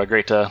 It's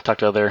great to talk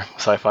to other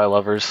sci-fi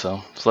lovers.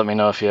 So just let me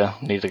know if you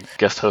need a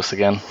guest host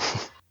again.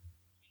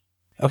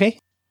 Okay.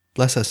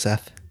 Bless us,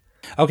 Seth.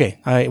 Okay,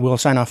 I will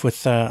sign off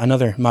with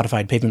another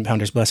modified Pavement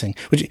Pounder's blessing,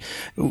 which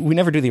we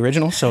never do the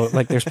original. So,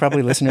 there's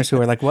probably listeners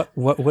who are like,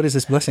 "What is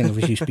this blessing of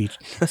which you speak?"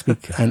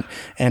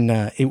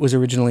 And it was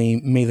originally,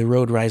 "May the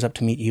road rise up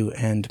to meet you,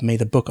 and may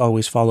the book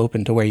always fall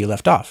open to where you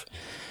left off."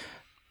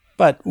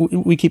 But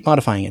we keep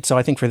modifying it. So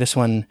I think for this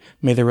one,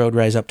 "May the road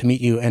rise up to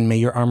meet you, and may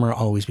your armor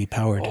always be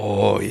powered."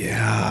 Oh,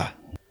 yeah.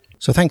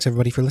 So thanks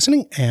everybody for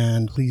listening,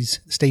 and please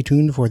stay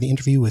tuned for the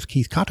interview with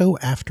Keith Cotto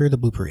after the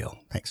blooper reel.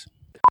 Thanks.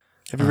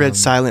 Have you read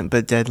Silent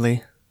but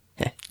Deadly?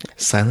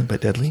 Silent but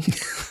deadly.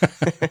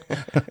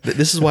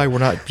 This is why we're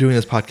not doing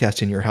this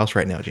podcast in your house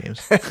right now, James.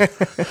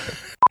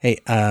 Hey,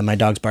 my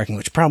dog's barking,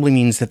 which probably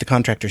means that the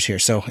contractor's here.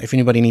 So if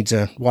anybody needs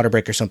a water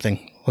break or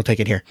something, we'll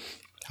take it here.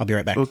 I'll be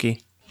right back. Okay.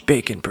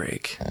 Bacon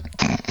break.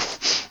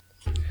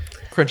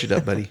 Crunch it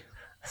up, buddy.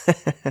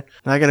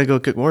 I gotta go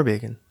cook more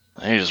bacon.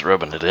 You're just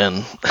rubbing it in.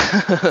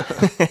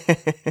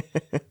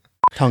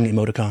 Tongue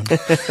emoticon.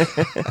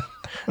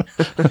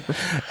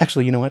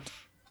 Actually, you know what?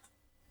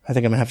 I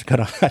think I'm going to have to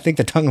cut off. I think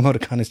the tongue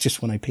emoticon is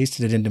just when I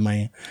pasted it into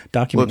my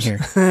document here.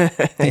 I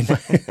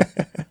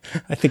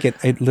think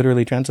it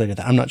literally translated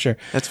that. I'm not sure.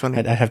 That's funny.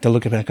 I'd have to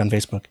look it back on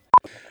Facebook.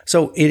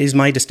 So it is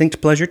my distinct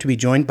pleasure to be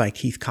joined by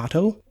Keith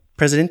Cotto,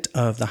 president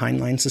of the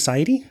Heinlein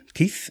Society.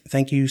 Keith,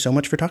 thank you so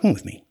much for talking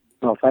with me.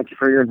 Well, thank you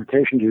for your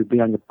invitation to be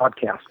on your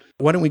podcast.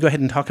 Why don't we go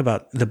ahead and talk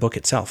about the book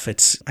itself? I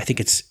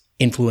think it's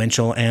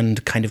influential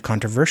and kind of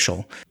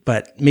controversial,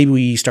 but maybe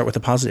we start with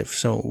the positive.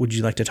 So would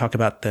you like to talk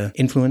about the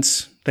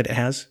influence that it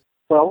has?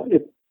 Well,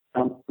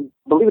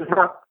 believe it or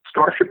not,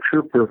 Starship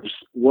Troopers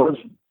was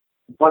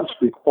once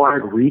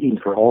required reading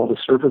for all the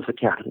service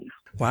academies.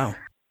 Wow.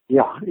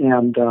 Yeah,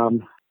 and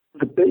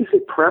the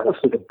basic premise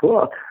of the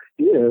book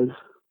is,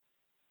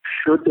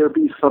 should there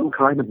be some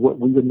kind of what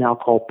we would now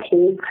call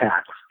poll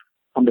tax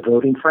on the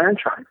voting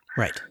franchise?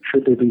 Right.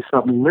 Should there be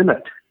some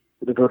limit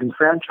to the voting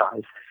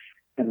franchise?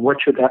 And what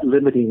should that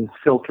limiting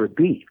filter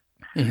be?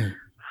 Mm-hmm.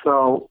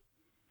 So,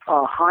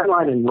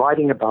 Heinlein, in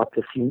writing about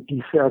this,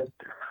 he said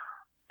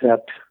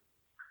that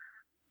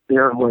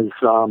there was,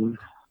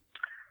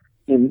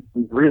 in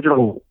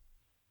original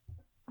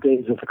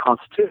days of the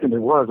Constitution, there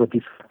was a de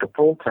facto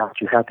poll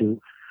tax. You had to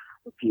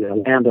be a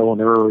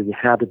landowner, or you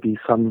had to be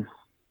some,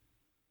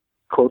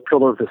 quote,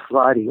 pillar of the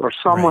society, or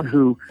someone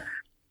Right.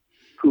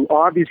 who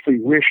obviously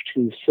wished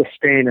to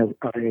sustain a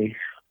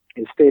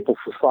stable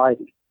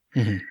society.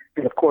 Mm-hmm.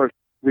 And of course,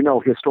 we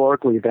know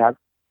historically that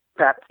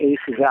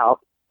aces out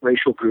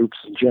racial groups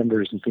and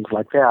genders and things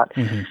like that,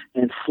 Mm-hmm.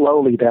 and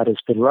slowly that has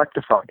been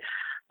rectified.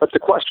 But the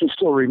question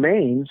still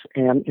remains,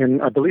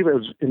 and I believe it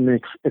was in the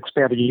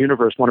Expanded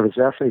Universe, one of his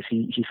essays,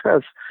 he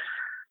says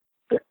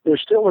that there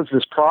still is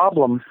this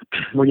problem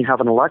when you have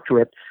an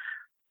electorate.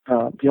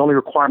 The only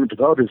requirement to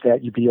vote is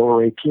that you be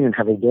over 18 and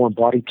have a warm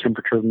body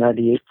temperature of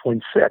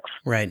 98.6.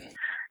 Right.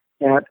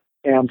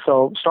 And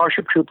so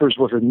Starship Troopers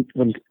was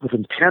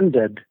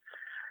intended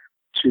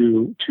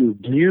to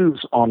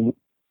muse on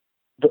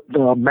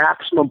the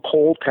maximum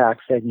poll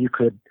tax that you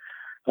could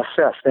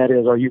assess. That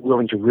is, are you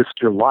willing to risk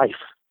your life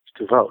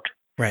to vote?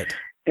 Right.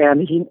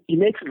 And he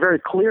makes it very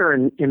clear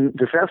in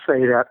this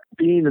essay that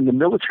being in the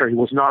military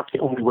was not the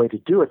only way to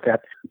do it,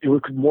 that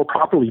it could more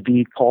properly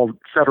be called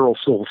federal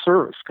civil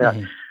service, that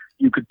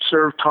you could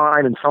serve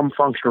time in some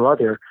function or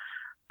other,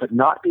 but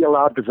not be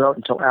allowed to vote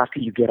until after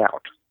you get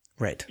out.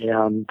 Right.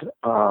 And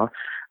so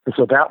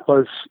that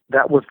was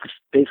the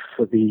basis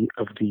of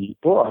the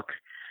book.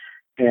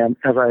 And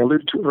as I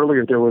alluded to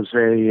earlier, there was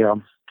he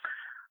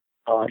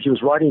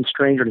was writing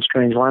Stranger in a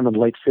Strange Land in the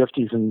late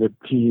 50s, and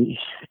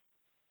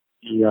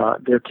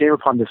there came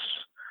upon this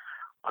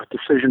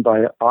decision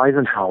by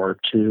Eisenhower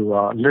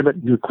to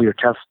limit nuclear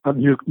tests.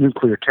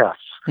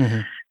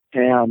 Mm-hmm.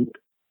 And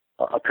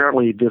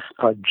apparently this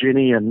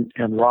Ginny and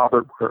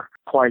Robert were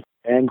quite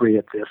angry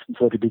at this, and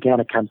so they began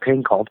a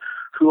campaign called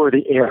 "Who Are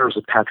the Heirs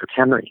of Patrick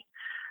Henry,"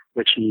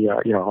 which he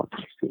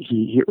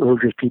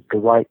urges people to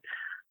write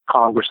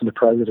Congress and the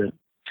president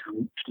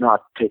to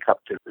not take up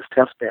this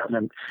test ban,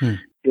 and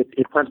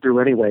it went through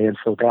anyway, and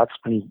so that's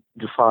when he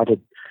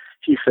decided,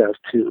 he says,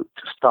 to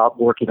stop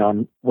working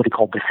on what he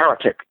called the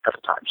Heretic at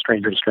the time,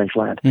 Stranger in a Strange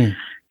Land,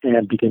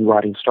 and begin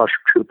writing Starship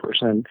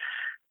Troopers. And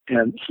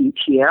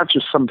he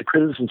answers some of the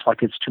criticisms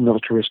like it's too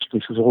militaristic.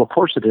 He says, well, of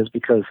course it is,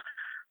 because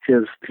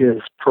his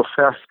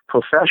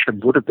profession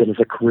would have been as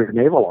a career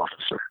naval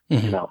officer,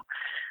 you know.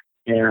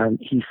 And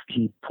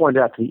he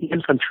pointed out to the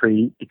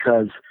infantry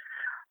because,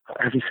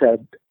 as he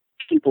said,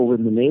 people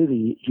in the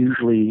Navy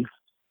usually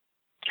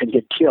can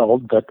get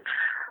killed, but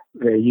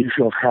they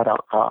usually have had a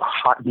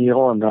hot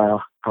meal and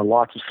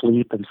lots of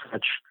sleep and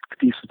such a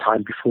decent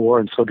time before,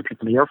 and so do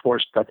people in the Air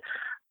Force. But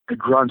the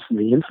grunts in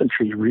the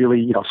infantry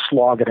really,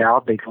 slog it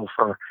out. They go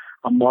for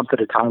a month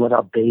at a time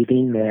without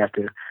bathing. They have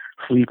to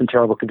sleep in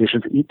terrible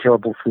conditions, eat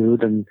terrible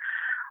food, and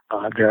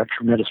they're at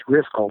tremendous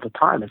risk all the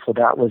time. And so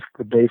that was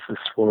the basis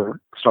for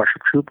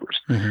Starship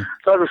Troopers. So as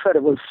I said,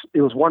 it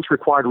was once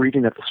required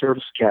reading at the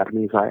service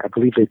academies. I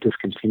believe they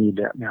discontinued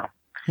that now.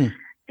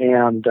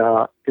 And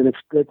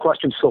the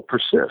question still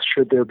persists: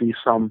 should there be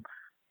some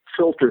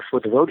filter for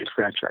the voting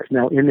franchise?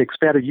 Now, in the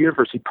expanded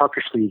universe, he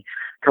puckishly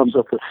comes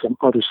up with some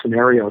other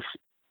scenarios.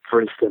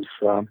 For instance,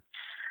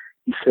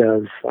 he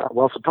says,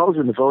 well, suppose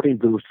in the voting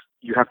booth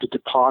you have to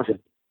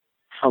deposit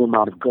some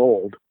amount of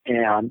gold,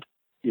 and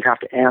you have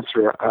to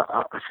answer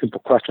a simple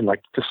question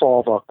like to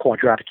solve a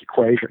quadratic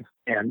equation.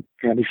 And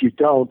if you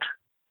don't,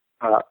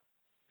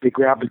 they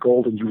grab the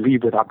gold and you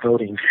leave without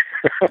voting.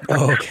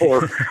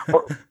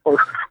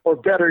 or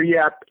better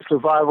yet,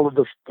 survival of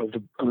the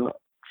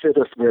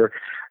fittest, where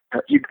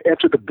you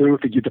enter the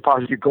booth and you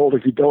deposit your gold.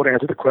 If you don't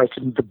answer the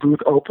question, the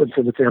booth opens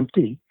and it's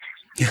empty.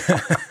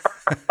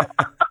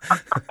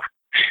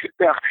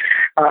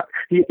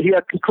 He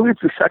concludes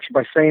this section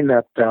by saying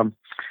that,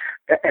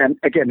 and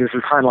again, this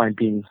is Heinlein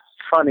being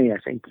funny, I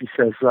think. He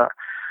says,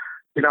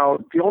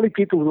 the only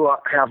people who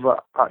have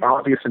an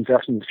obvious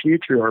investment in the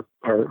future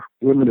are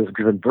women who have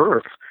given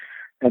birth.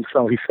 And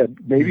so he said,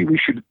 maybe we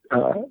should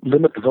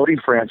limit the voting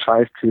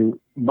franchise to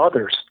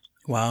mothers.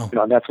 Wow.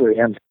 And that's where it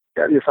ends.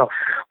 So,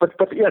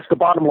 but yes, the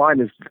bottom line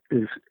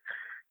is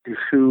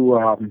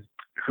who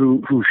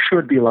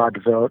should be allowed to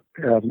vote.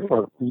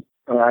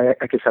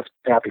 I guess that's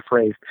badly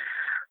phrased.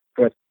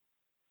 But,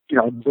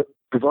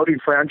 the voting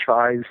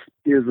franchise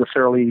is a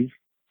fairly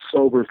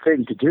sober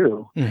thing to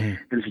do. And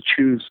if you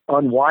choose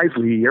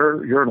unwisely,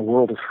 you're in a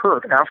world of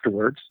hurt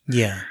afterwards.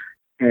 Yeah.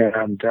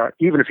 And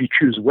even if you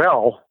choose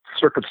well,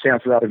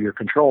 circumstances out of your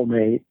control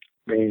may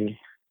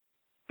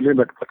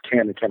limit what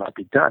can and cannot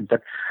be done.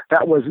 But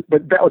that was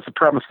the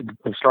premise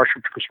of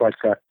Starship Troopers,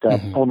 right?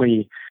 That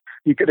only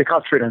they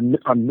concentrate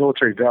on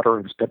military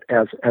veterans, but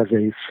as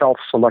a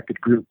self-selected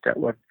group that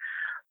would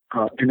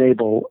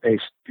enable a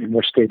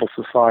more stable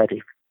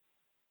society.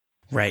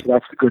 Right. So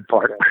that's the good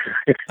part.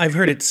 I've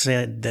heard it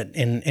said that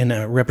in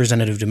a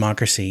representative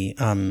democracy,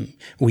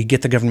 we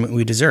get the government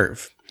we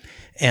deserve.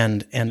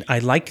 And I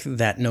like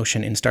that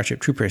notion in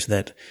Starship Troopers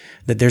that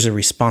there's a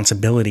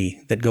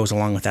responsibility that goes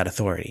along with that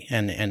authority.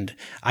 And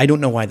I don't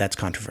know why that's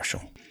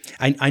controversial.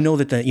 I know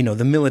that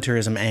the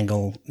militarism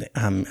angle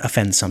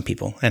offends some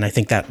people, and I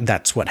think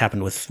that's what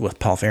happened with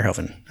Paul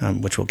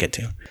Verhoeven, which we'll get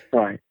to.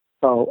 Right.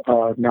 So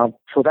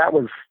so that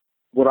was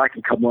what I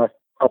can come up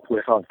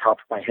with on top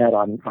of my head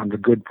on the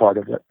good part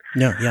of it.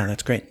 No, yeah,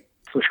 that's great.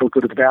 So shall we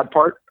go to the bad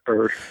part,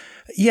 or?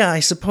 Yeah,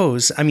 I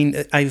suppose. I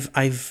mean,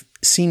 I've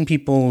seen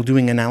people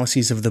doing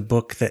analyses of the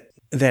book that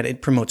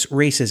it promotes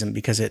racism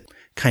because it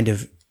kind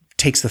of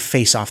takes the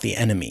face off the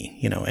enemy,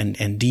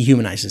 and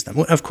dehumanizes them.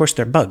 Well, of course,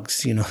 they're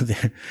bugs,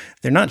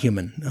 they're not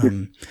human.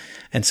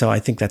 And so I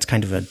think that's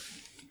kind of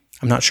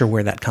I'm not sure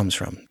where that comes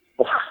from.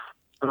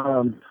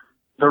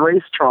 The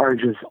race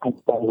charge is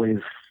always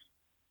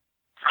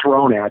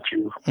thrown at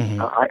you.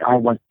 I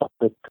once thought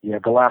that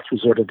the last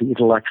resort of the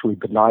intellectually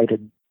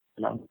benighted,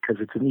 because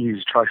it's an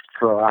easy charge to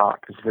throw out.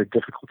 It's very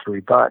difficult to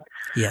rebut.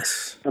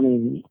 Yes. I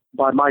mean,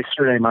 by my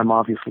surname, I'm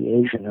obviously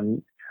Asian,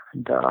 and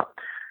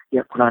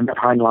when I met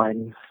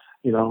Heinlein,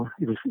 he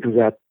was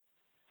at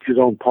his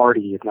own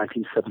party in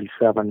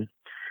 1977,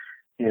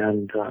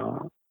 and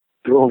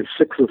there were only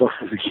 6 of us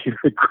as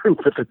a group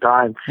at the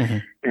time,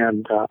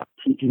 and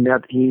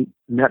he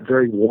met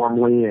very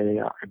warmly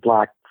a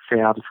black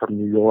fan from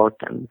New York,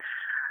 and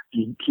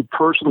he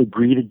personally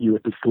greeted you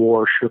at the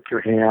door, shook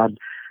your hand,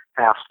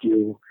 asked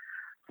you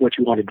what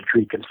you wanted to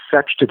drink, and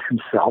fetched it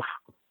himself.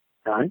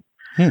 Right?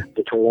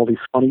 They told all these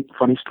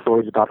funny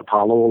stories about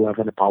Apollo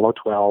 11, Apollo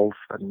 12,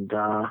 and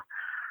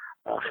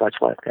such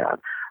like that.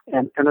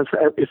 And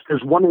if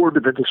there's one word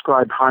that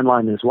described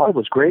Heinlein and his wife,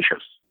 was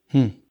gracious.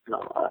 I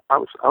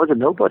was a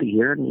nobody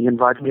here, and he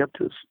invited me up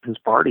to his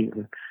party,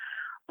 and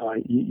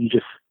you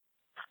just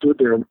stood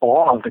there in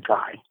awe of the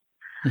guy.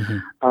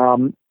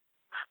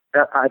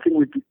 I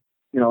think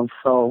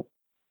so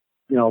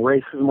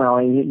racism.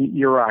 Well,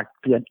 you're right.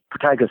 The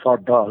protagonists are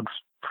bugs.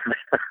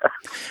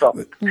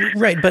 So,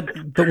 right, but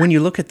when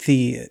you look at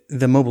the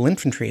mobile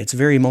infantry, it's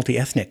very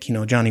multi-ethnic.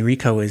 Johnny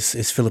Rico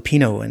is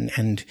Filipino,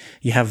 and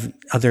you have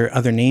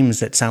other names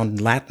that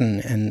sound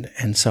Latin,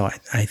 and so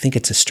I think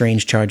it's a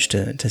strange charge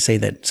to say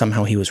that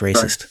somehow he was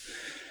racist. Right.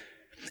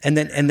 And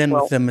then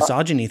with the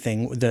misogyny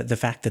thing, the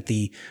fact that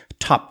the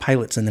top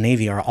pilots in the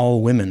Navy are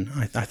all women,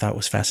 I thought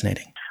was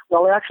fascinating.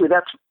 Well, actually,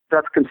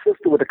 that's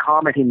consistent with a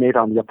comment he made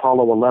on the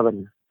Apollo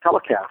 11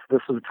 telecast.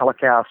 This was a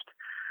telecast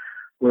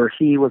where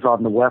he was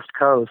on the West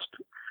Coast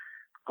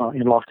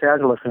in Los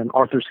Angeles, and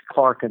Arthur C.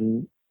 Clarke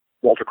and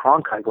Walter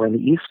Cronkite were on the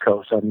East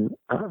Coast on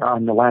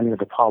the landing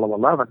of Apollo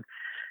 11.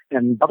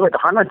 And by the way, the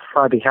Heinlein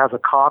Society has a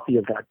copy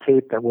of that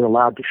tape that we're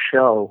allowed to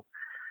show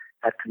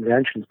at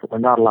conventions, but we're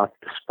not allowed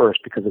to disperse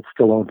because it's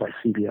still owned by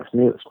CBS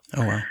News.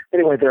 Oh, wow.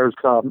 Anyway, there's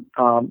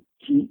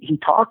he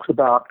talks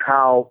about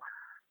how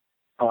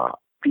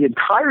the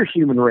entire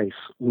human race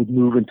would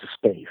move into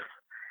space,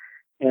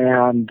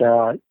 and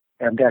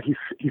that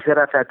he said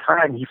at that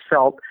time he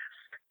felt,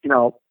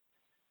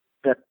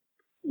 that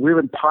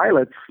women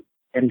pilots,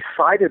 and he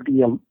cited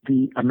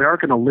the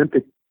American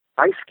Olympic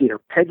ice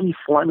skater Peggy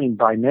Fleming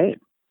by name,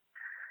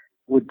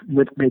 would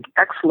make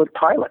excellent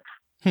pilots.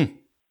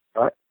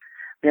 Right?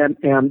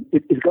 And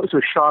it goes to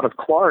a shot of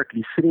Clarke.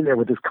 He's sitting there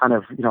with this kind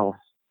of,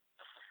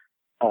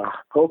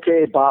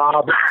 okay,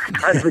 Bob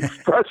kind of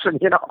expression,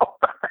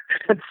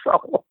 and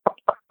so,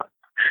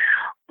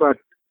 but,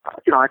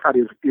 I thought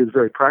he was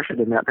very prescient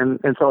in that.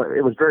 And so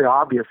it was very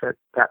obvious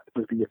that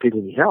was the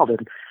opinion he held.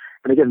 And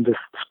again, this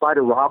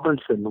Spider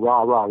Robinson,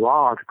 rah, rah,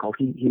 rah article,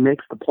 he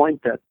makes the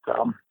point that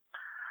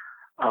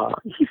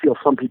he feels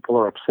some people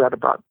are upset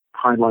about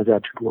Heinlein's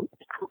attitude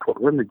toward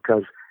women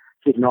because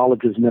he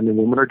acknowledges men and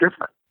women are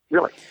different.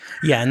 Really?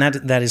 Yeah, and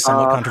that is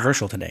somewhat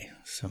controversial today.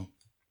 So.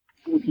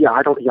 Yeah,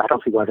 I don't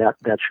see why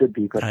that should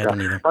be. But I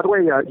don't either. By the way,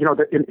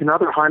 in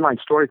other Heinlein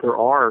stories, there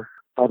are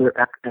other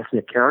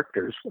ethnic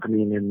characters. I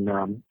mean,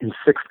 in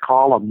Sixth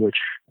Column, which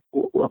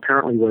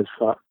apparently was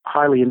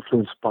highly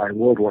influenced by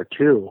World War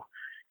II,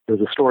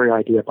 there's a story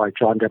idea by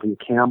John W.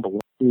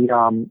 Campbell. He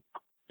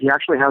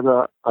actually has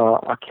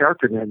a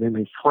character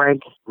named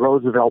Frank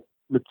Roosevelt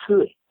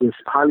Mitsui, who's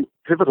highly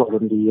pivotal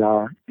in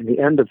the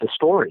end of the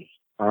story.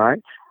 All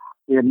right.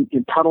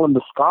 In Tunnel in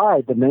the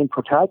Sky, the main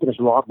protagonist,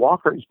 Rod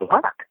Walker, is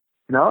black,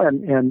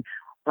 and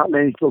not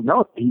many people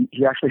know it.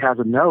 He actually has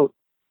a note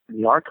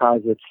in the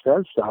archives that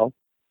says so.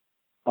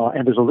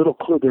 And there's a little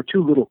clue. There are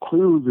two little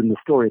clues in the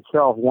story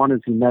itself. One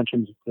is he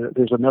mentions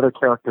there's another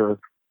character,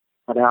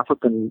 an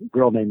African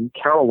girl named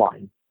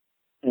Caroline,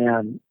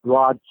 and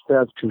Rod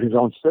says to his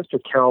own sister,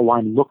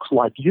 Caroline looks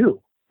like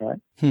you, right?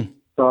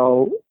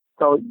 So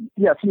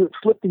yes, he would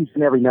slip these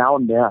in every now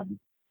and then.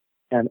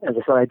 And as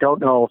I said, I don't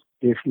know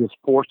if he was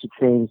forced to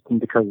change them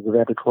because of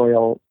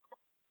editorial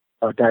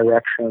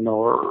direction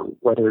or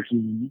whether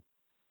he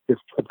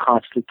just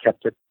subconsciously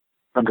kept it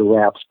under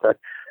wraps. But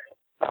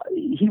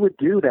he would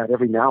do that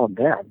every now and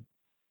then.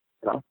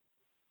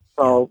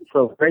 So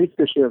race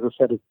issue, as I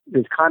said,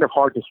 is kind of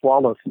hard to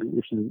swallow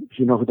if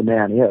you know who the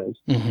man is,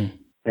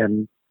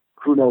 and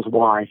who knows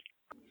why.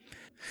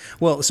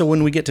 Well, so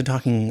when we get to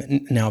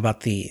talking now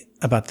about the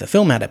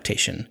film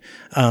adaptation.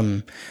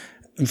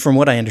 From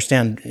what I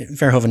understand,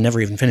 Verhoeven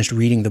never even finished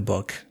reading the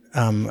book.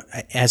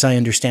 As I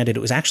understand it, it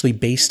was actually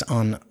based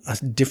on a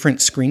different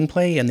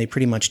screenplay, and they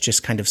pretty much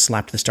just kind of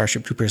slapped the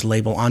Starship Troopers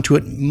label onto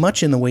it,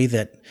 much in the way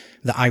that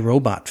the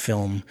iRobot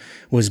film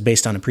was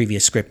based on a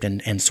previous script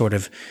and sort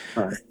of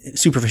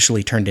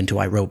superficially turned into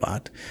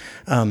iRobot.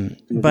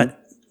 But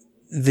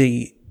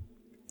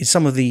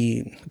some of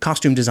the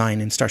costume design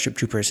in Starship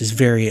Troopers is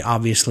very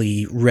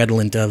obviously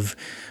redolent of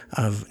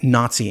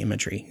Nazi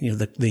imagery.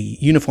 The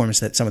uniforms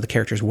that some of the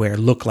characters wear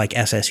look like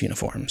SS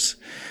uniforms.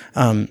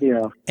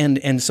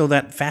 And so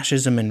that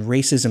fascism and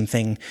racism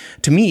thing,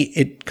 to me,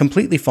 it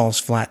completely falls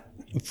flat.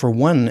 For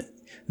one,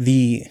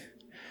 the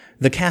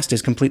cast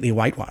is completely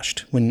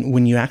whitewashed.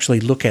 When you actually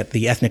look at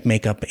the ethnic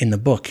makeup in the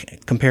book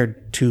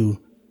compared to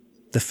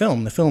the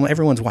film,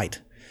 everyone's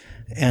white.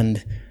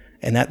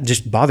 And that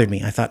just bothered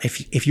me. I thought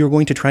if you're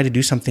going to try to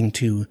do something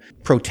to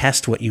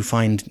protest what you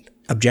find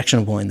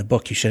objectionable in the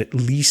book, you should at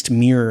least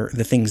mirror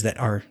the things that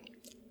are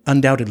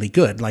undoubtedly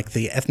good, like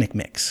the ethnic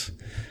mix.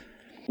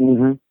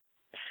 Mm-hmm.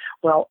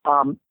 Well,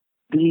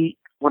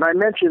 when I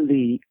mentioned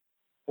the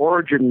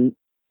origin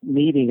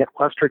meeting at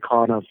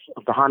WesterCon of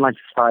the Heinlein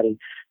Society,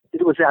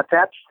 it was at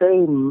that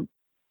same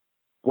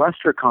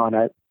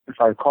WesterCon, if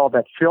I recall,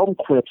 that film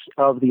clips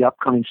of the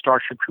upcoming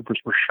Starship Troopers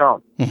were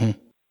shown. Mm-hmm.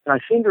 And I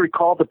seem to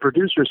recall the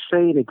producers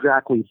saying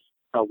exactly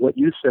what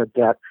you said,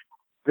 that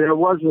there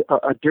was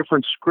a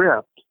different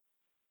script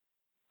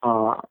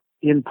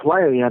in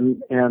play,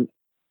 and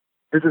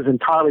this is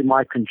entirely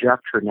my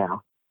conjecture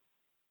now,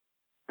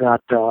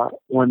 that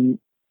when,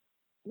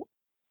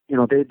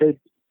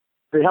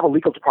 they have a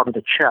legal department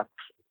that checks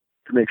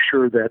to make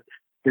sure that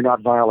you're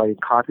not violating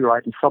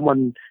copyright, and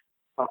someone,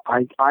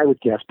 I would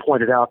guess,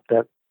 pointed out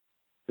that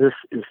this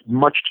is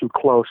much too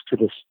close to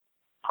this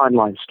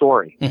Heinlein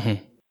story.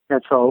 Mm-hmm.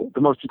 And so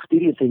the most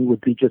expedient thing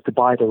would be just to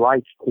buy the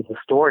rights to the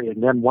story,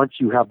 and then once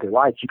you have the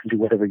rights, you can do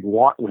whatever you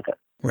want with it.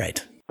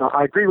 Right.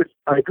 I agree with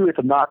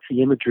the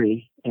Nazi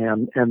imagery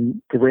and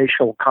the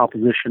racial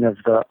composition of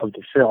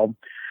the film.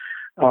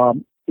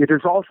 It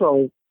is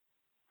also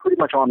pretty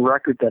much on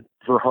record that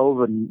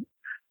Verhoeven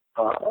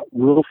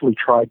willfully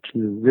tried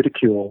to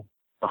ridicule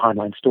the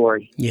Heinlein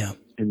story. Yeah.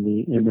 In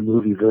the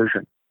movie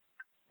version.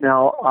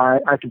 Now,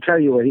 I can tell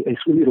you a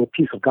sweet little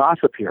piece of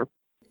gossip here.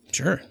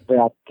 Sure.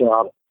 That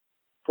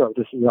so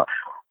this is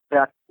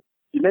that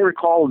you may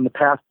recall in the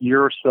past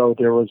year or so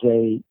there was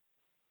a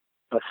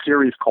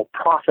series called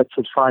Prophets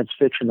of Science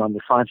Fiction on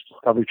the Science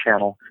Discovery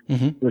Channel.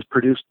 Mm-hmm. It was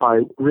produced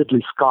by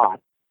Ridley Scott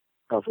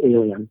of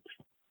Alien,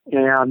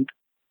 and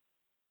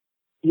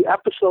the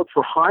episode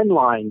for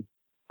Heinlein.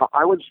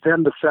 I was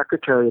then the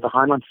secretary of the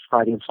Heinlein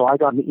Society, and so I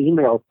got an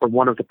email from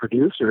one of the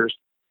producers.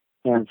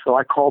 And so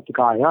I called the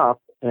guy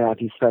up, and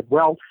he said,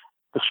 well,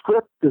 the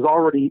script is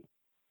already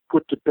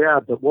put to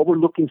bed, but what we're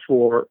looking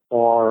for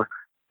are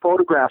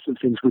photographs and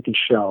things we can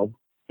show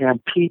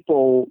and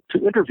people to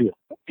interview.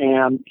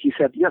 And he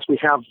said, yes, we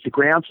have the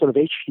grandson of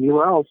H.G.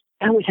 Wells,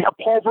 and we have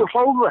Paul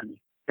Verhoeven.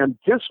 And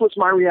this was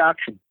my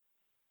reaction.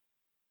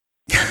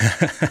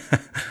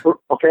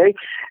 Okay?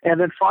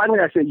 And then finally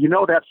I said,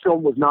 that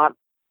film was not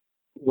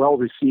well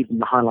received in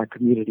the Heinlein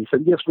community. He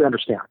said, yes, we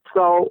understand.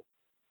 So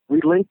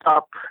we linked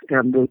up,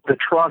 and the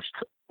trust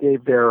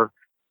gave their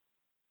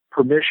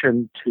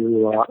permission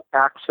to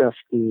access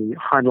the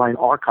Heinlein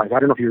archive. I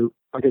don't know if your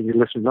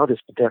listeners know this,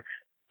 but they're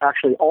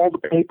actually all the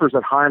papers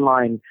that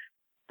Heinlein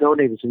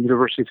donated to the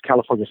University of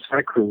California,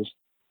 Santa Cruz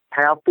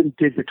have been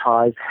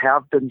digitized,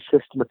 have been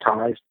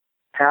systematized,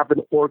 have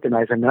been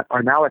organized, and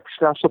are now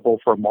accessible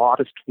for a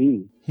modest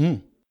fee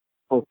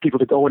for people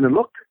to go in and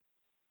look.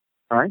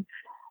 All right?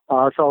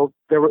 So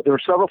there were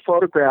several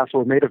photographs that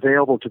were made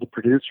available to the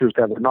producers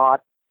that were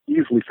not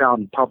easily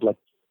found in public.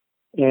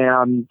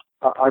 And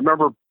I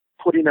remember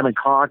putting them in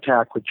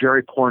contact with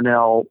Jerry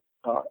Cornell,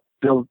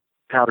 Bill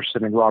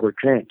Patterson, and Robert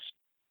James.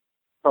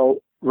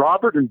 So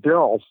Robert and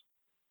Bill,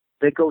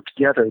 they go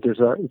together.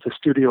 It's a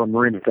studio in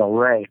Marina del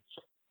Rey.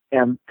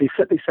 And they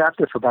sat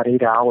there for about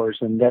 8 hours,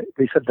 and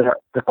they said that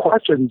the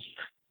questions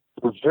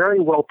were very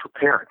well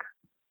prepared.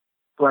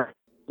 But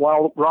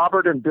while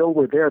Robert and Bill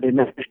were there, they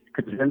managed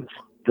to convince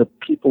the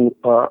people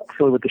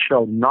affiliated with the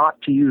show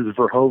not to use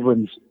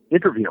Verhoeven's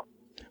interview.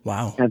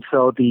 Wow. And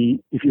so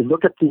if you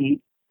look at the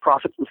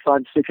Prophets of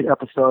Science Fiction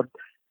episode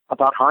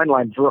about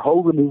Heinlein,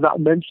 Verhoeven is not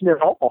mentioned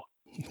at all.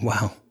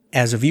 Wow.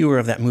 As a viewer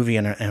of that movie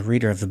and a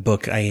reader of the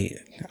book, I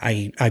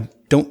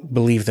don't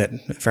believe that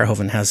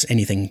Verhoeven has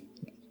anything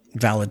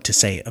valid to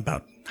say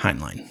about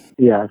Heinlein.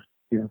 Yes.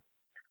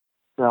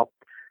 Well,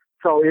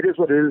 so it is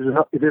what it is.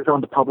 It is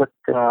on the public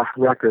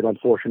record,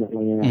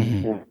 unfortunately.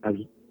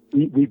 And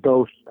we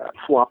both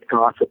swapped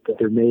gossip that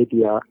there may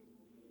be a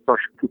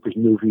Starship Troopers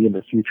movie in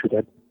the future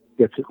that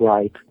gets it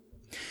right.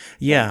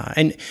 Yeah,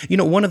 and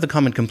one of the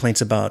common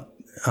complaints about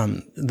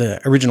the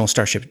original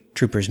Starship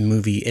Troopers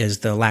movie is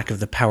the lack of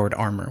the powered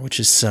armor, which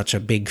is such a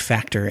big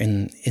factor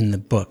in the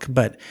book.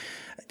 But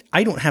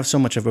I don't have so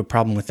much of a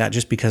problem with that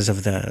just because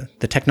of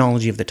the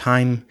technology of the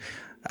time.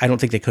 I don't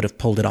think they could have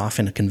pulled it off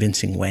in a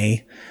convincing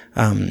way.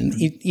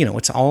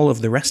 It's all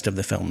of the rest of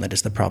the film that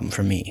is the problem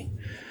for me.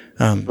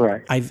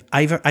 Right.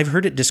 I've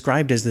heard it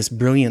described as this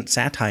brilliant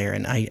satire,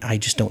 and I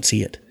just don't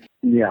see it.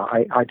 Yeah,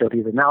 I don't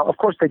either. Now, of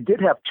course, they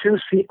did have 2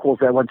 sequels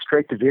that went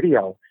straight to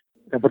video,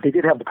 but they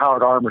did have the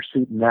powered armor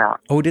suit in that.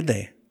 Oh, did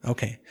they?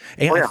 Okay.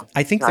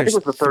 I think there's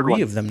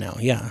 3 of them now.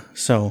 Yeah.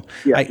 So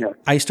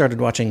I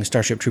started watching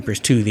Starship Troopers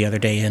 2 the other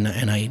day, and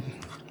I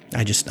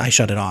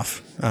shut it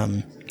off.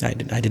 I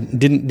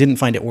didn't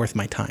find it worth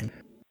my time.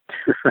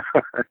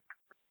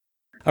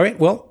 All right.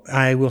 Well,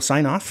 I will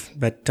sign off.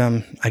 But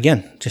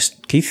again,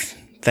 just Keith,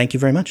 thank you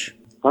very much.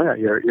 Oh yeah,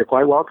 you're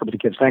quite welcome.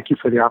 Again, thank you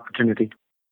for the opportunity.